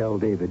evening to tell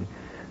David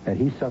that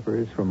he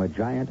suffers from a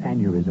giant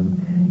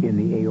aneurysm in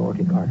the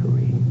aortic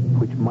artery,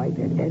 which might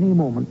at any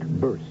moment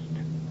burst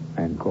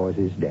and cause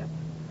his death.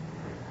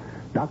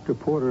 Dr.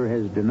 Porter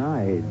has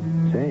denied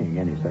saying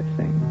any such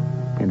thing.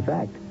 In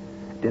fact,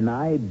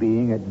 denied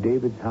being at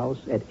David's house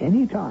at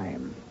any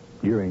time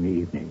during the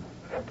evening.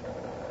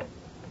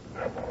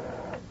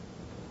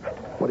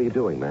 What are you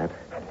doing, Matt?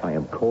 I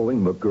am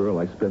calling the girl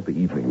I spent the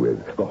evening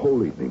with. The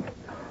whole evening.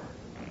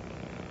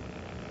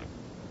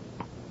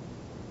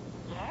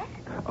 Yes?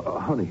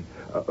 Honey,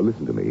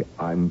 listen to me.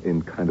 I'm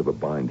in kind of a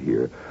bind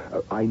here.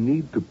 I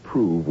need to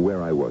prove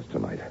where I was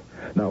tonight.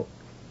 Now,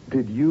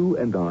 did you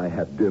and I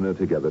have dinner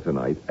together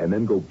tonight and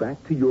then go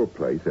back to your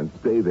place and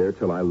stay there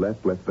till I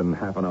left less than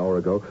half an hour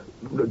ago?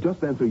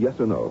 Just answer yes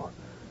or no.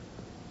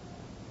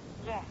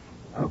 Yes.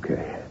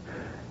 Okay.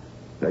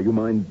 Now, you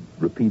mind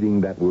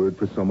repeating that word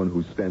for someone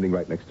who's standing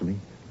right next to me?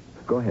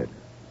 Go ahead.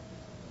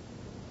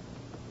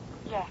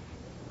 Yes.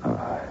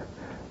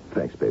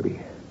 Thanks, baby.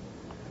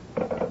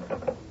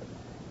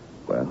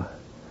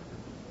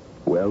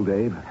 Well,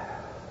 Dave?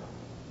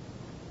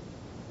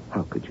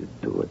 How could you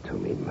do it to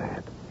me,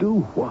 Matt?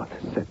 Do what?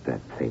 Set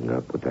that thing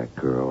up with that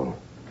girl.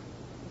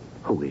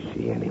 Who is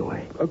she,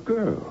 anyway? A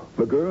girl.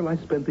 The girl I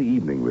spent the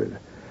evening with.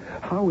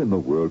 How in the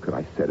world could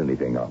I set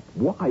anything up?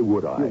 Why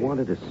would I? You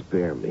wanted to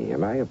spare me,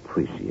 and I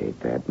appreciate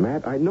that,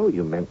 Matt. I know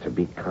you meant to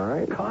be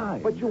kind.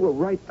 Kind? But you were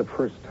right the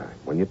first time,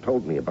 when you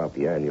told me about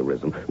the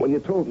aneurysm, when you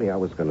told me I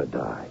was going to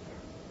die.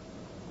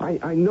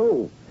 I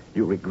know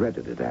you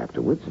regretted it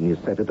afterwards, and you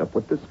set it up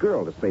with this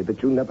girl to say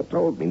that you never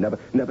told me,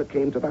 never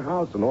came to the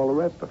house, and all the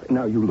rest of it.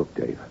 Now, you look,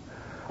 Dave.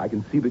 I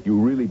can see that you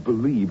really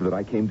believe that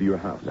I came to your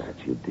house.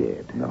 Matt, you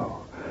did.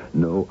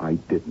 No, I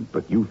didn't.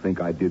 But you think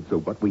I did, so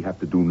what we have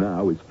to do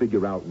now is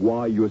figure out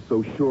why you're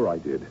so sure I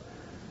did.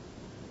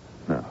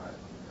 Now,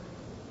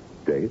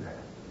 Dave,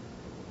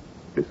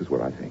 this is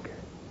what I think.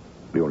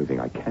 The only thing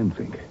I can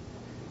think.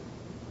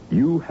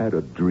 You had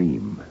a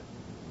dream.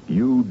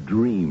 You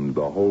dreamed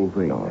the whole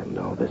thing.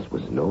 No, this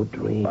was no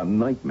dream. A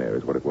nightmare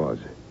is what it was.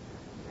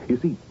 You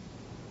see,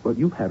 well,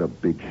 you had a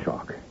big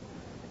shock.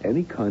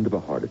 Any kind of a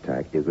heart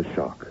attack is a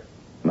shock.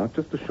 Not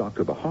just a shock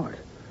to the heart,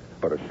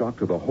 but a shock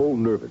to the whole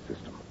nervous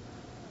system.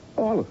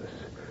 All of us.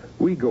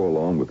 We go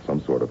along with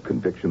some sort of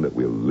conviction that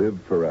we'll live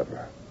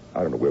forever.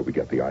 I don't know where we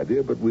get the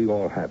idea, but we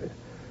all have it.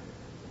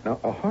 Now,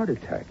 a heart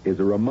attack is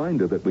a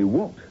reminder that we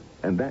won't,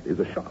 and that is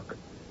a shock.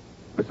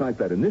 Besides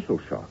that initial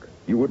shock,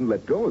 you wouldn't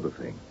let go of the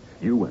thing.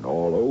 You went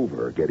all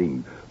over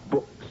getting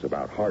books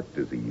about heart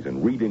disease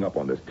and reading up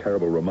on this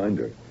terrible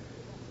reminder.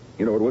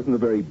 You know, it wasn't a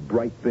very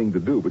bright thing to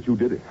do, but you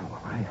did it.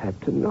 Oh, I had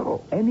to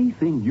know.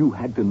 Anything you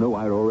had to know,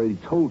 I'd already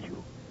told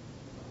you.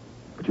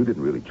 But you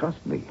didn't really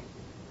trust me.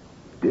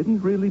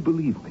 Didn't really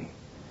believe me.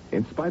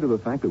 In spite of the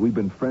fact that we've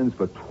been friends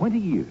for 20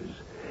 years.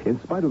 In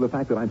spite of the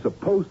fact that I'm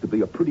supposed to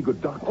be a pretty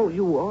good doctor. Oh,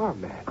 you are,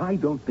 Matt. I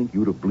don't think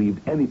you'd have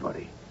believed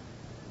anybody.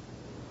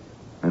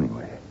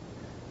 Anyway,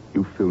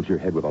 you filled your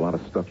head with a lot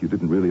of stuff you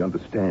didn't really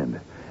understand.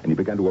 And you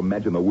began to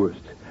imagine the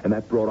worst. And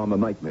that brought on the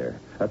nightmare.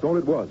 That's all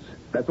it was.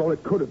 That's all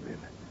it could have been.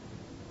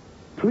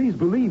 Please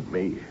believe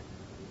me.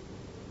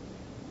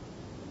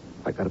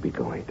 I gotta be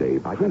going,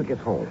 Dave. I gotta get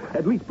home.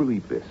 At least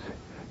believe this.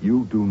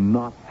 You do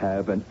not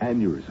have an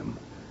aneurysm.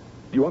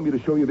 Do you want me to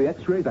show you the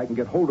x-rays? I can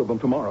get hold of them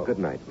tomorrow. Good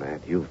night,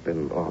 Matt. You've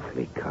been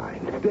awfully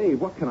kind.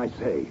 Dave, what can I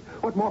say?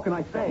 What more can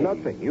I say?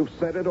 Nothing. You've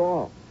said it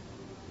all.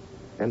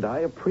 And I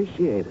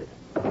appreciate it.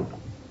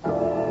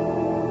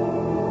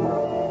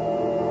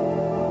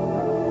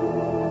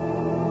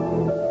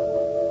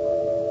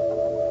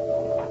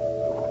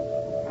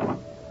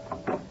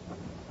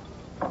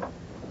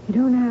 You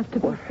don't have to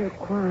be so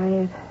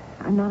quiet.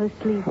 I'm not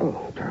asleep.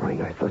 Oh,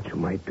 darling, I thought you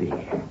might be.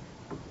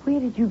 Where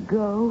did you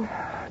go?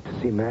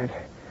 To see Matt?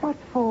 What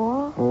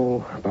for?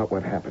 Oh, about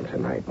what happened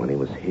tonight when he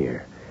was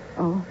here.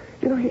 Oh.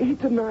 You know, he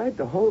denied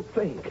the whole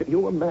thing. Can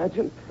you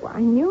imagine? Well,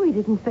 I knew he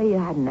didn't say you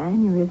had an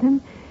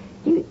aneurysm.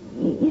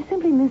 You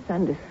simply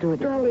misunderstood.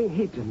 Darling,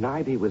 he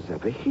denied he was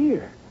ever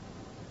here.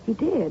 He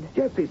did?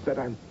 Yes, he said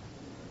I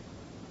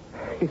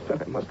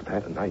must have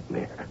had a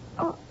nightmare.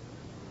 Oh.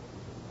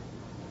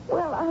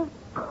 Well, of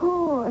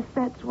course,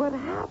 that's what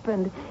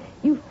happened.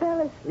 You fell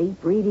asleep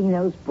reading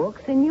those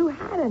books, and you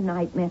had a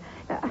nightmare.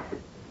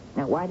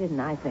 Now, why didn't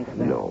I think of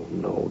that?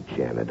 No,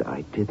 Janet,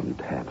 I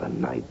didn't have a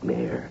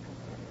nightmare.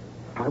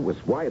 I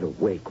was wide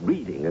awake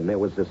reading, and there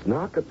was this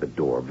knock at the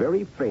door,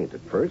 very faint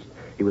at first.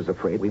 He was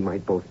afraid we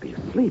might both be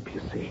asleep,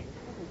 you see.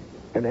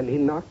 And then he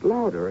knocked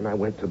louder, and I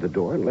went to the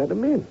door and let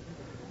him in.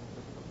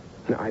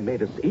 Now, I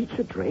made us each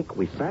a drink.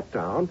 We sat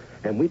down,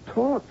 and we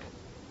talked.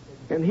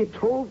 And he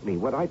told me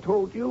what I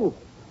told you.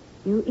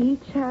 You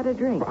each had a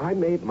drink? I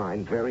made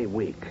mine very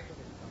weak.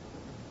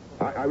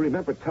 I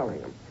remember telling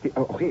him.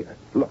 Here,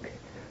 look.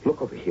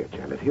 Look over here,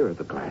 Janet. Here are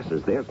the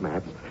glasses. There's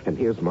Matt's, and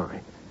here's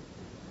mine.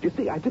 You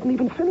see, I didn't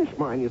even finish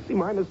mine. You see,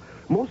 mine is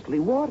mostly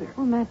water.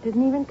 Well, Matt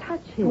didn't even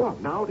touch his. Well,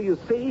 now do you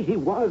see? He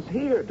was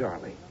here,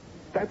 darling.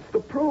 That's the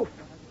proof.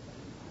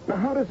 Now,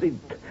 how does he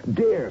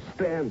dare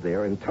stand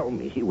there and tell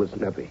me he was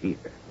never here?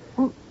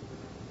 Well,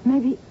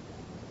 maybe...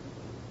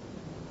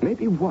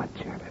 Maybe what,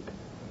 Janet?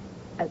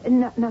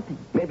 Nothing.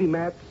 Maybe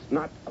Matt's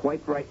not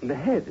quite right in the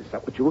head. Is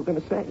that what you were going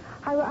to say?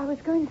 I was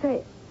going to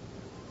say...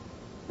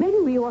 Maybe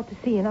we ought to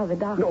see another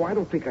doctor. No, I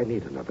don't think I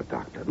need another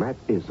doctor. Matt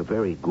is a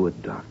very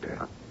good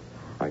doctor.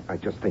 I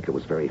just think it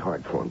was very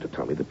hard for him to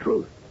tell me the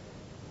truth.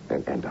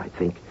 And I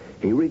think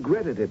he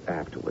regretted it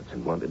afterwards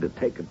and wanted to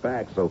take it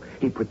back, so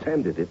he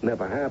pretended it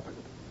never happened.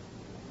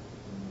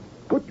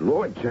 Good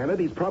Lord, Janet,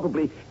 he's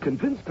probably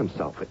convinced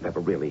himself it never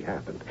really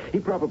happened. He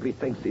probably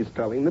thinks he's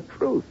telling the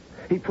truth.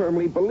 He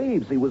firmly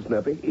believes he was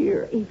never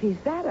here. If he's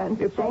that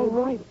unstable... It's all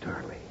right,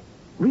 darling.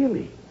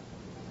 Really.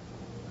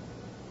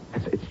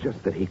 It's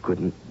just that he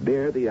couldn't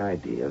bear the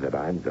idea that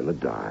I'm going to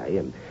die,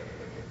 and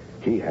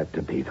he had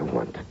to be the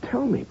one to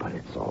tell me, but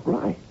it's all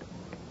right.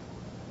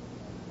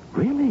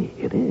 Really,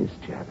 it is,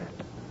 Janet.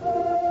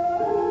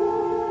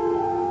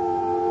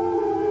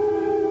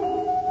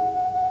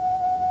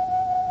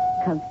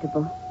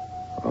 Comfortable?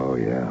 Oh,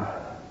 yeah.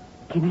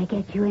 Can I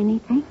get you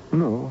anything?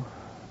 No.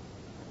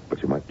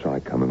 But you might try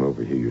coming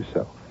over here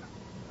yourself.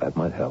 That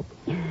might help.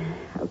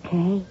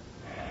 Okay.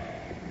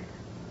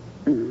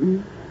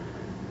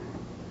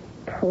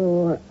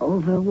 Poor,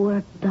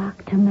 overworked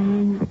doctor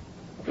man.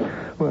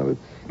 Well,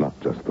 it's not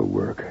just the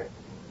work.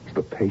 It's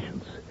the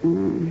patients.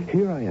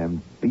 Here I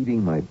am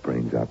beating my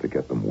brains out to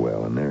get them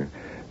well, and they're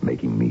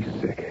making me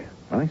sick.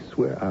 I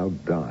swear I'll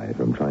die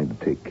from trying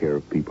to take care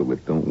of people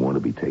that don't want to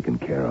be taken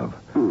care of.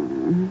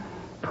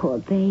 Poor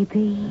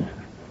baby.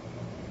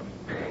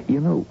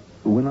 You know,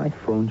 when I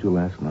phoned you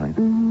last night,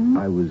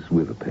 I was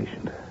with a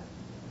patient.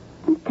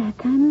 At that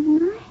time of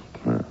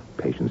night?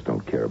 Patients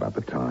don't care about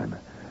the time.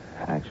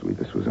 Actually,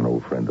 this was an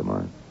old friend of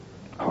mine.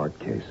 Heart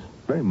case.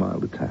 Very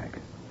mild attack.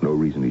 No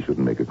reason he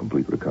shouldn't make a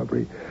complete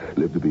recovery.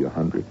 Lived to be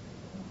 100.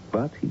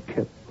 But he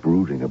kept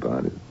brooding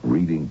about it,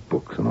 reading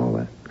books and all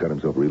that. Got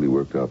himself really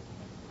worked up.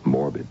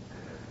 Morbid.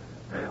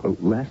 Well,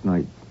 last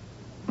night,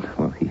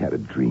 he had a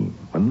dream,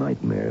 a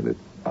nightmare that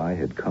I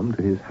had come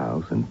to his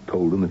house and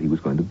told him that he was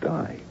going to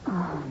die.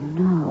 Oh,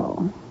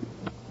 no.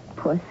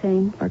 Poor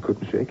thing. I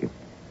couldn't shake it.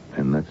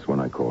 And that's when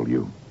I called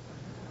you.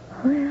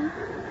 Well,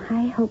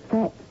 I hope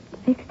that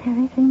fixed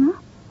everything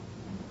up.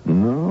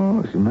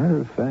 No, as a matter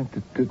of fact,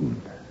 it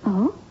didn't.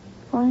 Oh?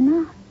 Why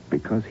not?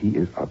 Because he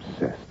is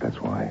obsessed,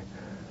 that's why.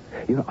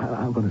 You know,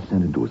 I'm going to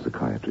send him to a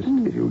psychiatrist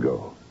if you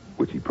go,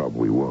 which he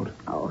probably won't.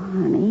 Oh,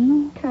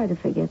 honey, try to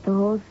forget the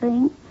whole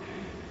thing.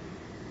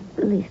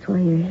 At least while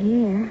you're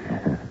here.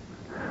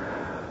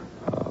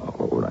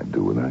 What would I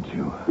do without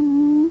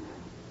you?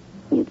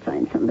 You'd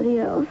find somebody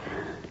else.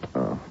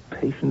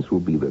 Patience will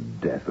be the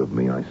death of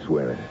me, I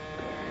swear it.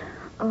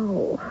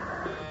 Oh,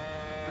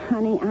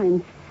 honey,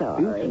 I'm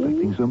sorry. Are you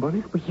expecting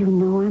somebody? Well, you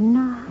know I'm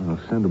not.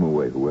 I'll send him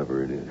away,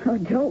 whoever it is. Oh,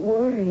 don't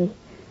worry.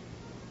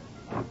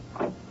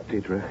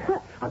 Deidre,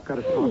 What? I've got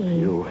to talk to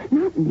you.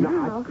 Not No,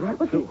 now. I've got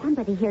Well, to. there's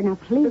somebody here now,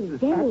 please, This is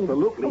Dave.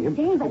 absolutely Dave,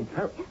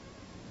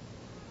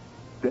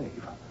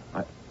 Dave,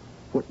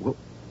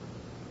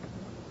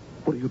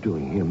 what are you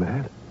doing here,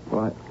 Matt?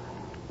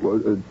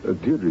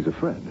 Deirdre's a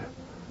friend.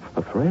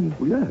 A friend?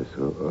 Yes,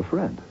 a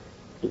friend.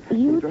 You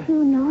Deidre?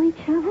 two know each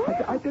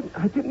other? I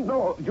didn't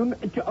know.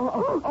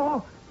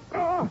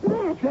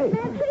 Matt,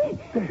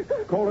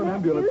 Dave, call an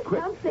ambulance,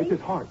 quick. It's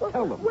his heart.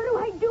 Tell them. What do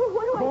I do?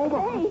 What do Call the I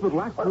say?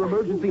 hospital. Ask for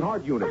emergency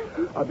heart unit.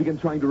 I'll begin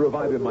trying to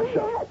revive him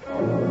myself.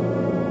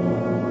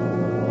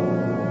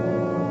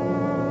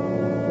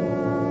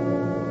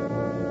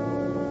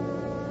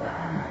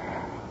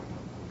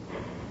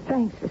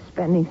 Thanks for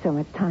spending so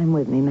much time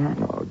with me, Matt.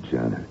 Oh,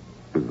 Janet,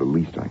 it was the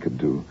least I could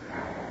do.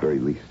 Very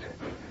least.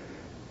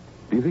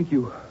 Do you think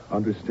you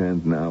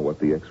understand now what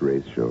the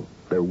X-rays show?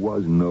 There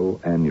was no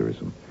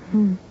aneurysm.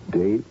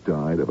 Dave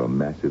died of a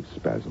massive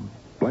spasm,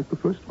 like the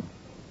first one,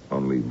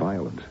 only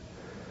violent.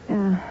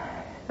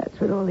 That's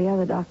what all the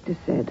other doctors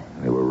said.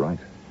 They were right.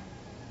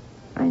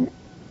 I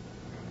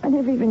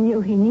never even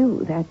knew he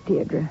knew that,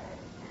 Deirdre.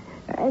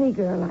 Any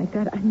girl like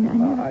that, I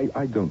never...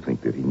 I don't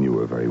think that he knew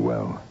her very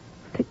well.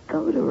 To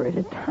go to her at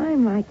a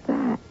time like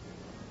that,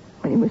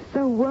 when he was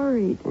so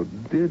worried. Well,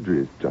 Deirdre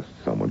is just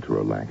someone to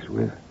relax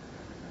with.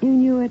 You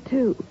knew her,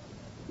 too.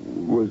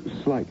 Was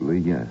slightly,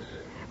 yes.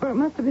 But it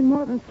must have been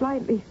more than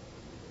slightly.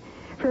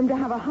 For him to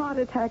have a heart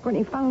attack when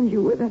he found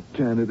you with her.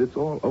 Janet, it's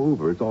all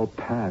over. It's all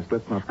past.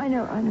 Let's not... I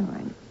know.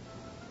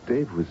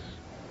 Dave was...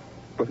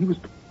 But he was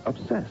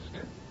obsessed.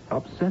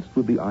 Obsessed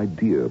with the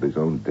idea of his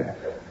own death.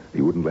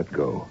 He wouldn't let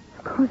go.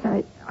 Of course,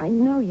 I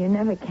know you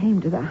never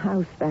came to the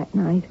house that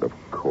night. Of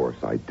course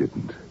I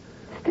didn't.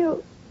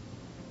 Still...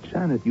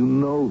 Janet, you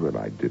know that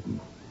I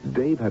didn't.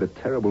 Dave had a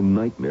terrible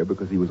nightmare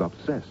because he was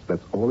obsessed.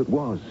 That's all it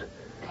was.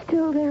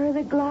 Still, there are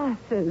the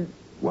glasses.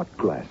 What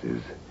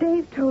glasses?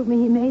 Dave told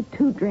me he made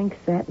 2 drinks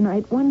that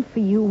night. One for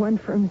you, one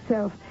for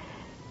himself.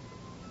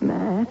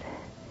 Matt,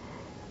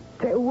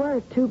 there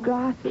were 2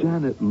 glasses.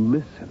 Janet,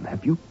 listen.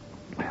 Have you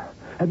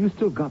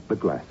still got the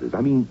glasses?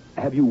 I mean,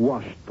 have you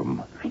washed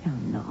them? I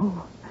don't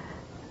know.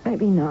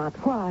 Maybe not.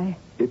 Why?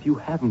 If you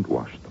haven't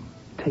washed them,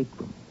 take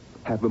them.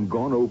 Have them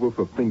gone over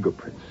for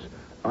fingerprints.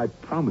 I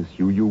promise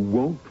you, you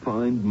won't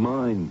find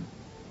mine.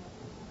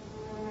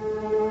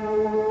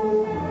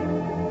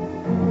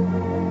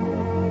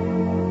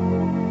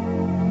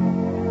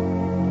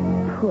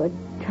 Poor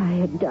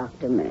tired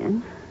doctor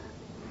man.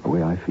 The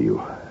way I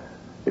feel,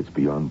 it's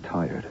beyond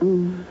tired.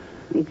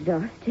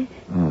 Exhausted?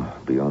 Oh,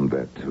 beyond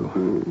that,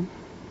 too.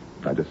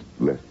 I just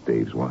left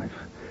Dave's wife.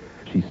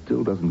 She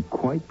still doesn't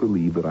quite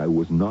believe that I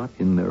was not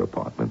in their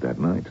apartment that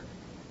night.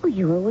 Well,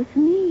 you were with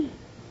me.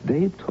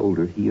 Dave told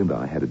her he and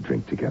I had a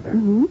drink together.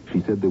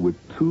 She said there were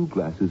 2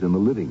 glasses in the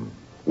living room.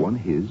 One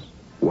his,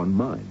 one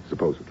mine,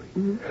 supposedly.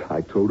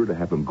 I told her to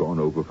have them gone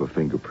over for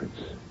fingerprints.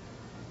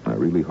 I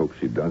really hope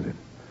she does it.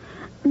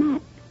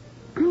 Matt,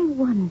 I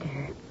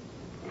wonder,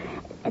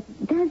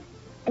 does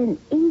an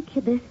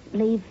incubus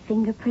leave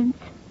fingerprints?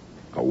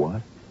 A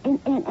what?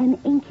 An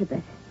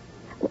incubus.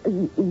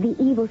 The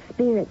evil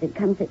spirit that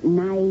comes at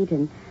night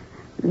and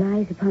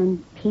lies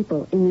upon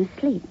people in their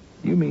sleep.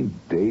 You mean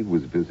Dave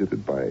was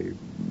visited by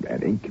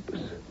an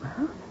incubus?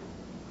 Well,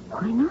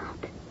 why not?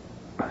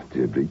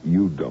 Deirdre,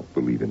 you don't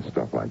believe in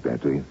stuff like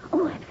that, do you?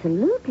 Oh,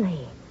 absolutely.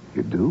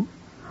 You do?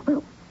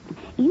 Well,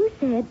 you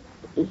said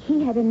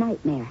he had a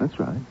nightmare. That's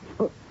right.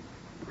 Well,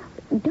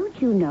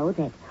 don't you know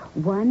that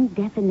one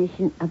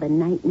definition of a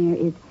nightmare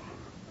is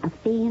a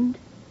fiend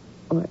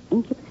or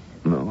incubus?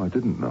 No, I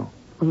didn't know.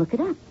 Well, look it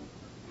up.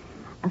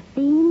 A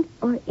fiend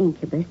or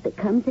incubus that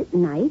comes at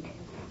night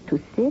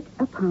to sit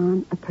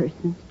upon a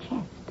person's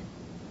chest.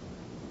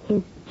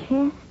 His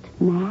chest,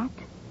 Matt,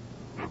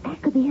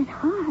 that could be his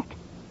heart.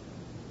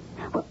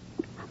 Well,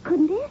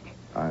 couldn't it?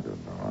 I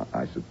don't know.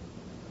 I said...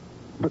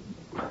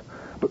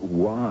 But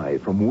why?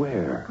 From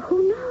where?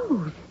 Who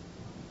knows?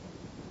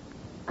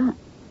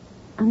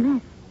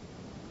 Unless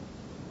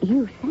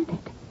you sent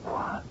it.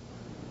 What?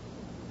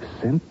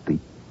 Sent the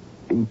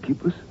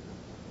incubus?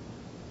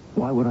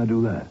 Why would I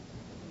do that?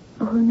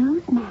 Oh, who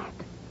knows, Matt?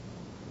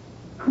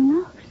 Who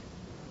knows?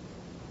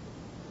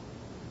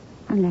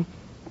 Unless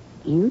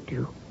you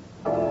do.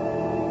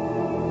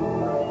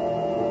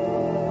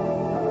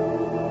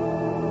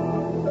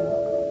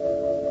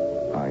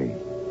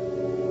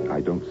 I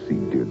don't see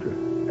Deirdre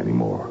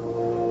anymore.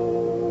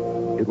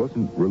 It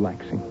wasn't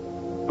relaxing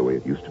the way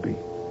it used to be.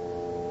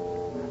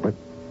 But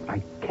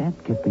I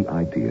can't get the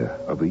idea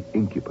of the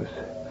incubus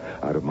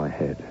out of my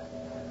head.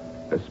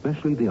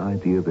 Especially the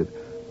idea that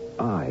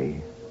I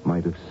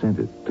might have sent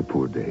it to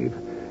poor Dave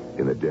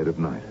in the dead of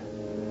night.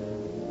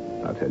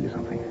 I'll tell you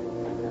something.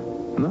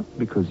 Not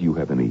because you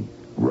have any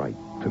right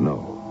to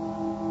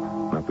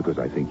know. Not because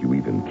I think you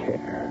even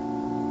care.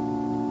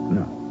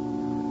 No.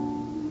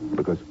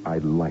 Because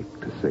I'd like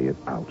to say it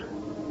out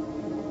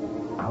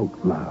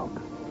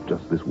loud,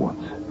 just this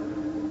once.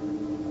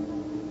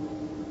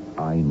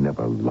 I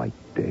never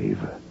liked Dave.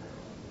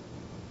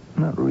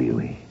 Not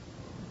really.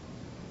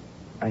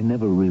 I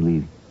never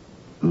really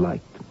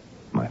liked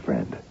my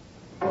friend.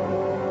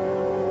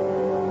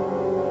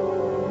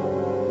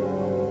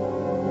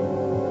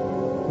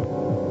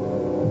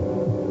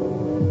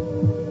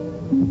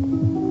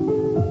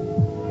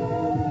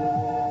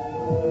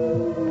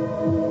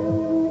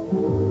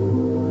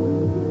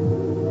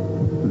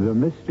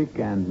 Mystic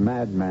and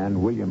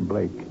madman William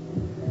Blake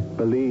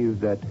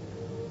believed that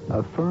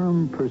a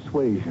firm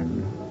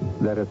persuasion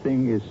that a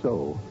thing is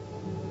so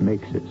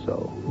makes it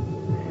so.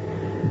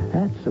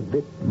 That's a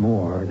bit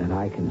more than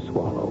I can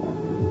swallow,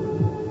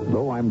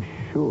 though I'm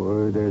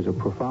sure there's a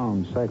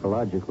profound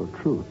psychological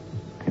truth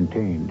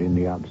contained in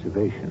the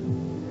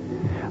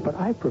observation. But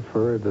I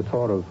prefer the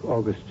thought of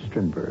August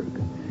Strindberg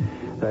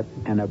that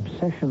an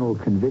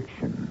obsessional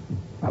conviction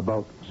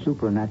about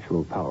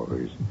supernatural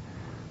powers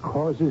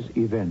causes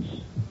events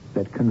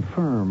that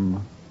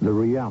confirm the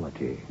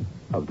reality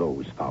of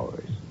those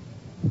powers.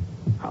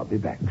 I'll be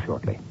back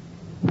shortly.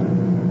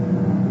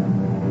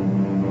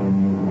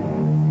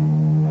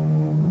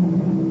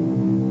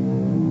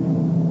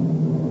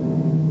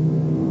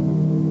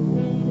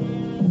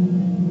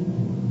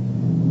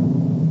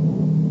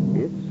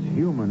 It's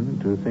human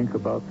to think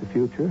about the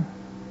future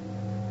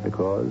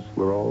because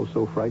we're all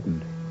so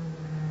frightened.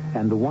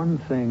 And the one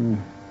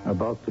thing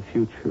about the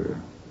future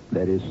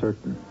that is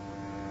certain,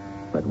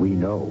 that we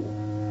know,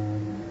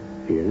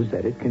 is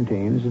that it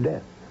contains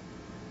death.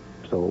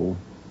 So,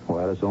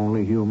 while it's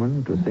only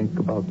human to think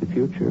about the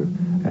future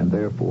and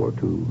therefore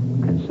to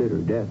consider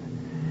death,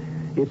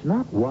 it's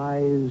not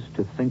wise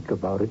to think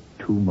about it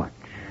too much.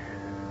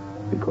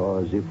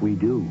 Because if we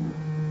do,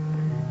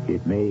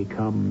 it may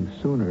come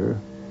sooner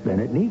than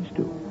it needs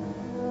to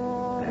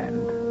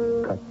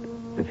and cut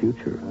the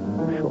future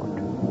short.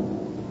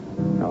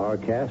 Our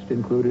cast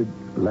included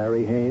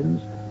Larry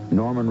Haynes,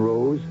 Norman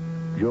Rose,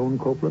 Joan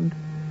Copeland,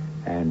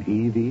 and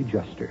E.V.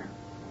 Juster.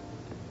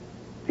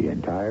 The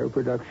entire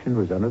production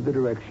was under the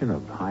direction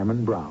of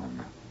Hyman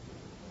Brown.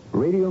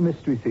 Radio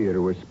Mystery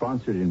Theater was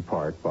sponsored in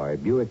part by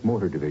Buick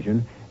Motor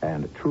Division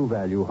and True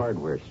Value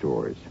Hardware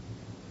Stores.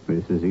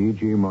 This is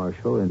E.G.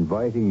 Marshall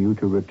inviting you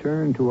to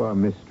return to our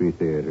Mystery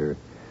Theater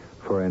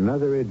for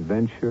another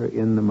adventure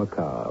in the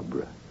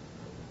macabre.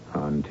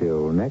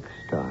 Until next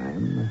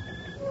time,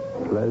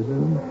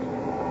 pleasant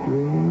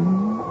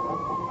dreams.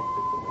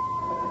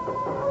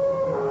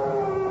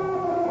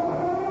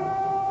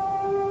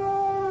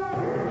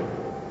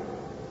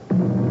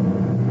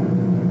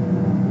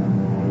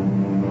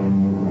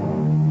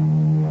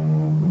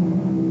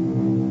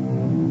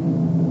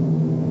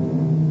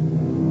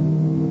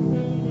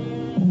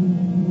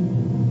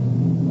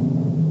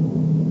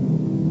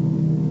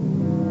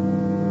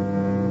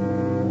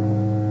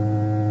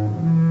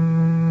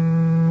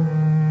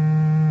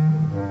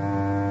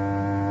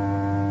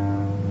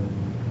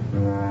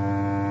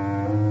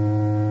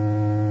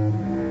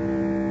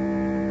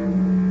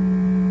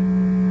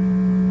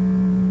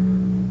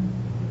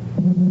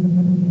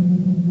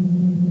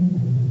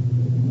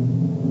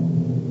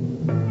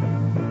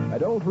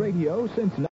 Radio since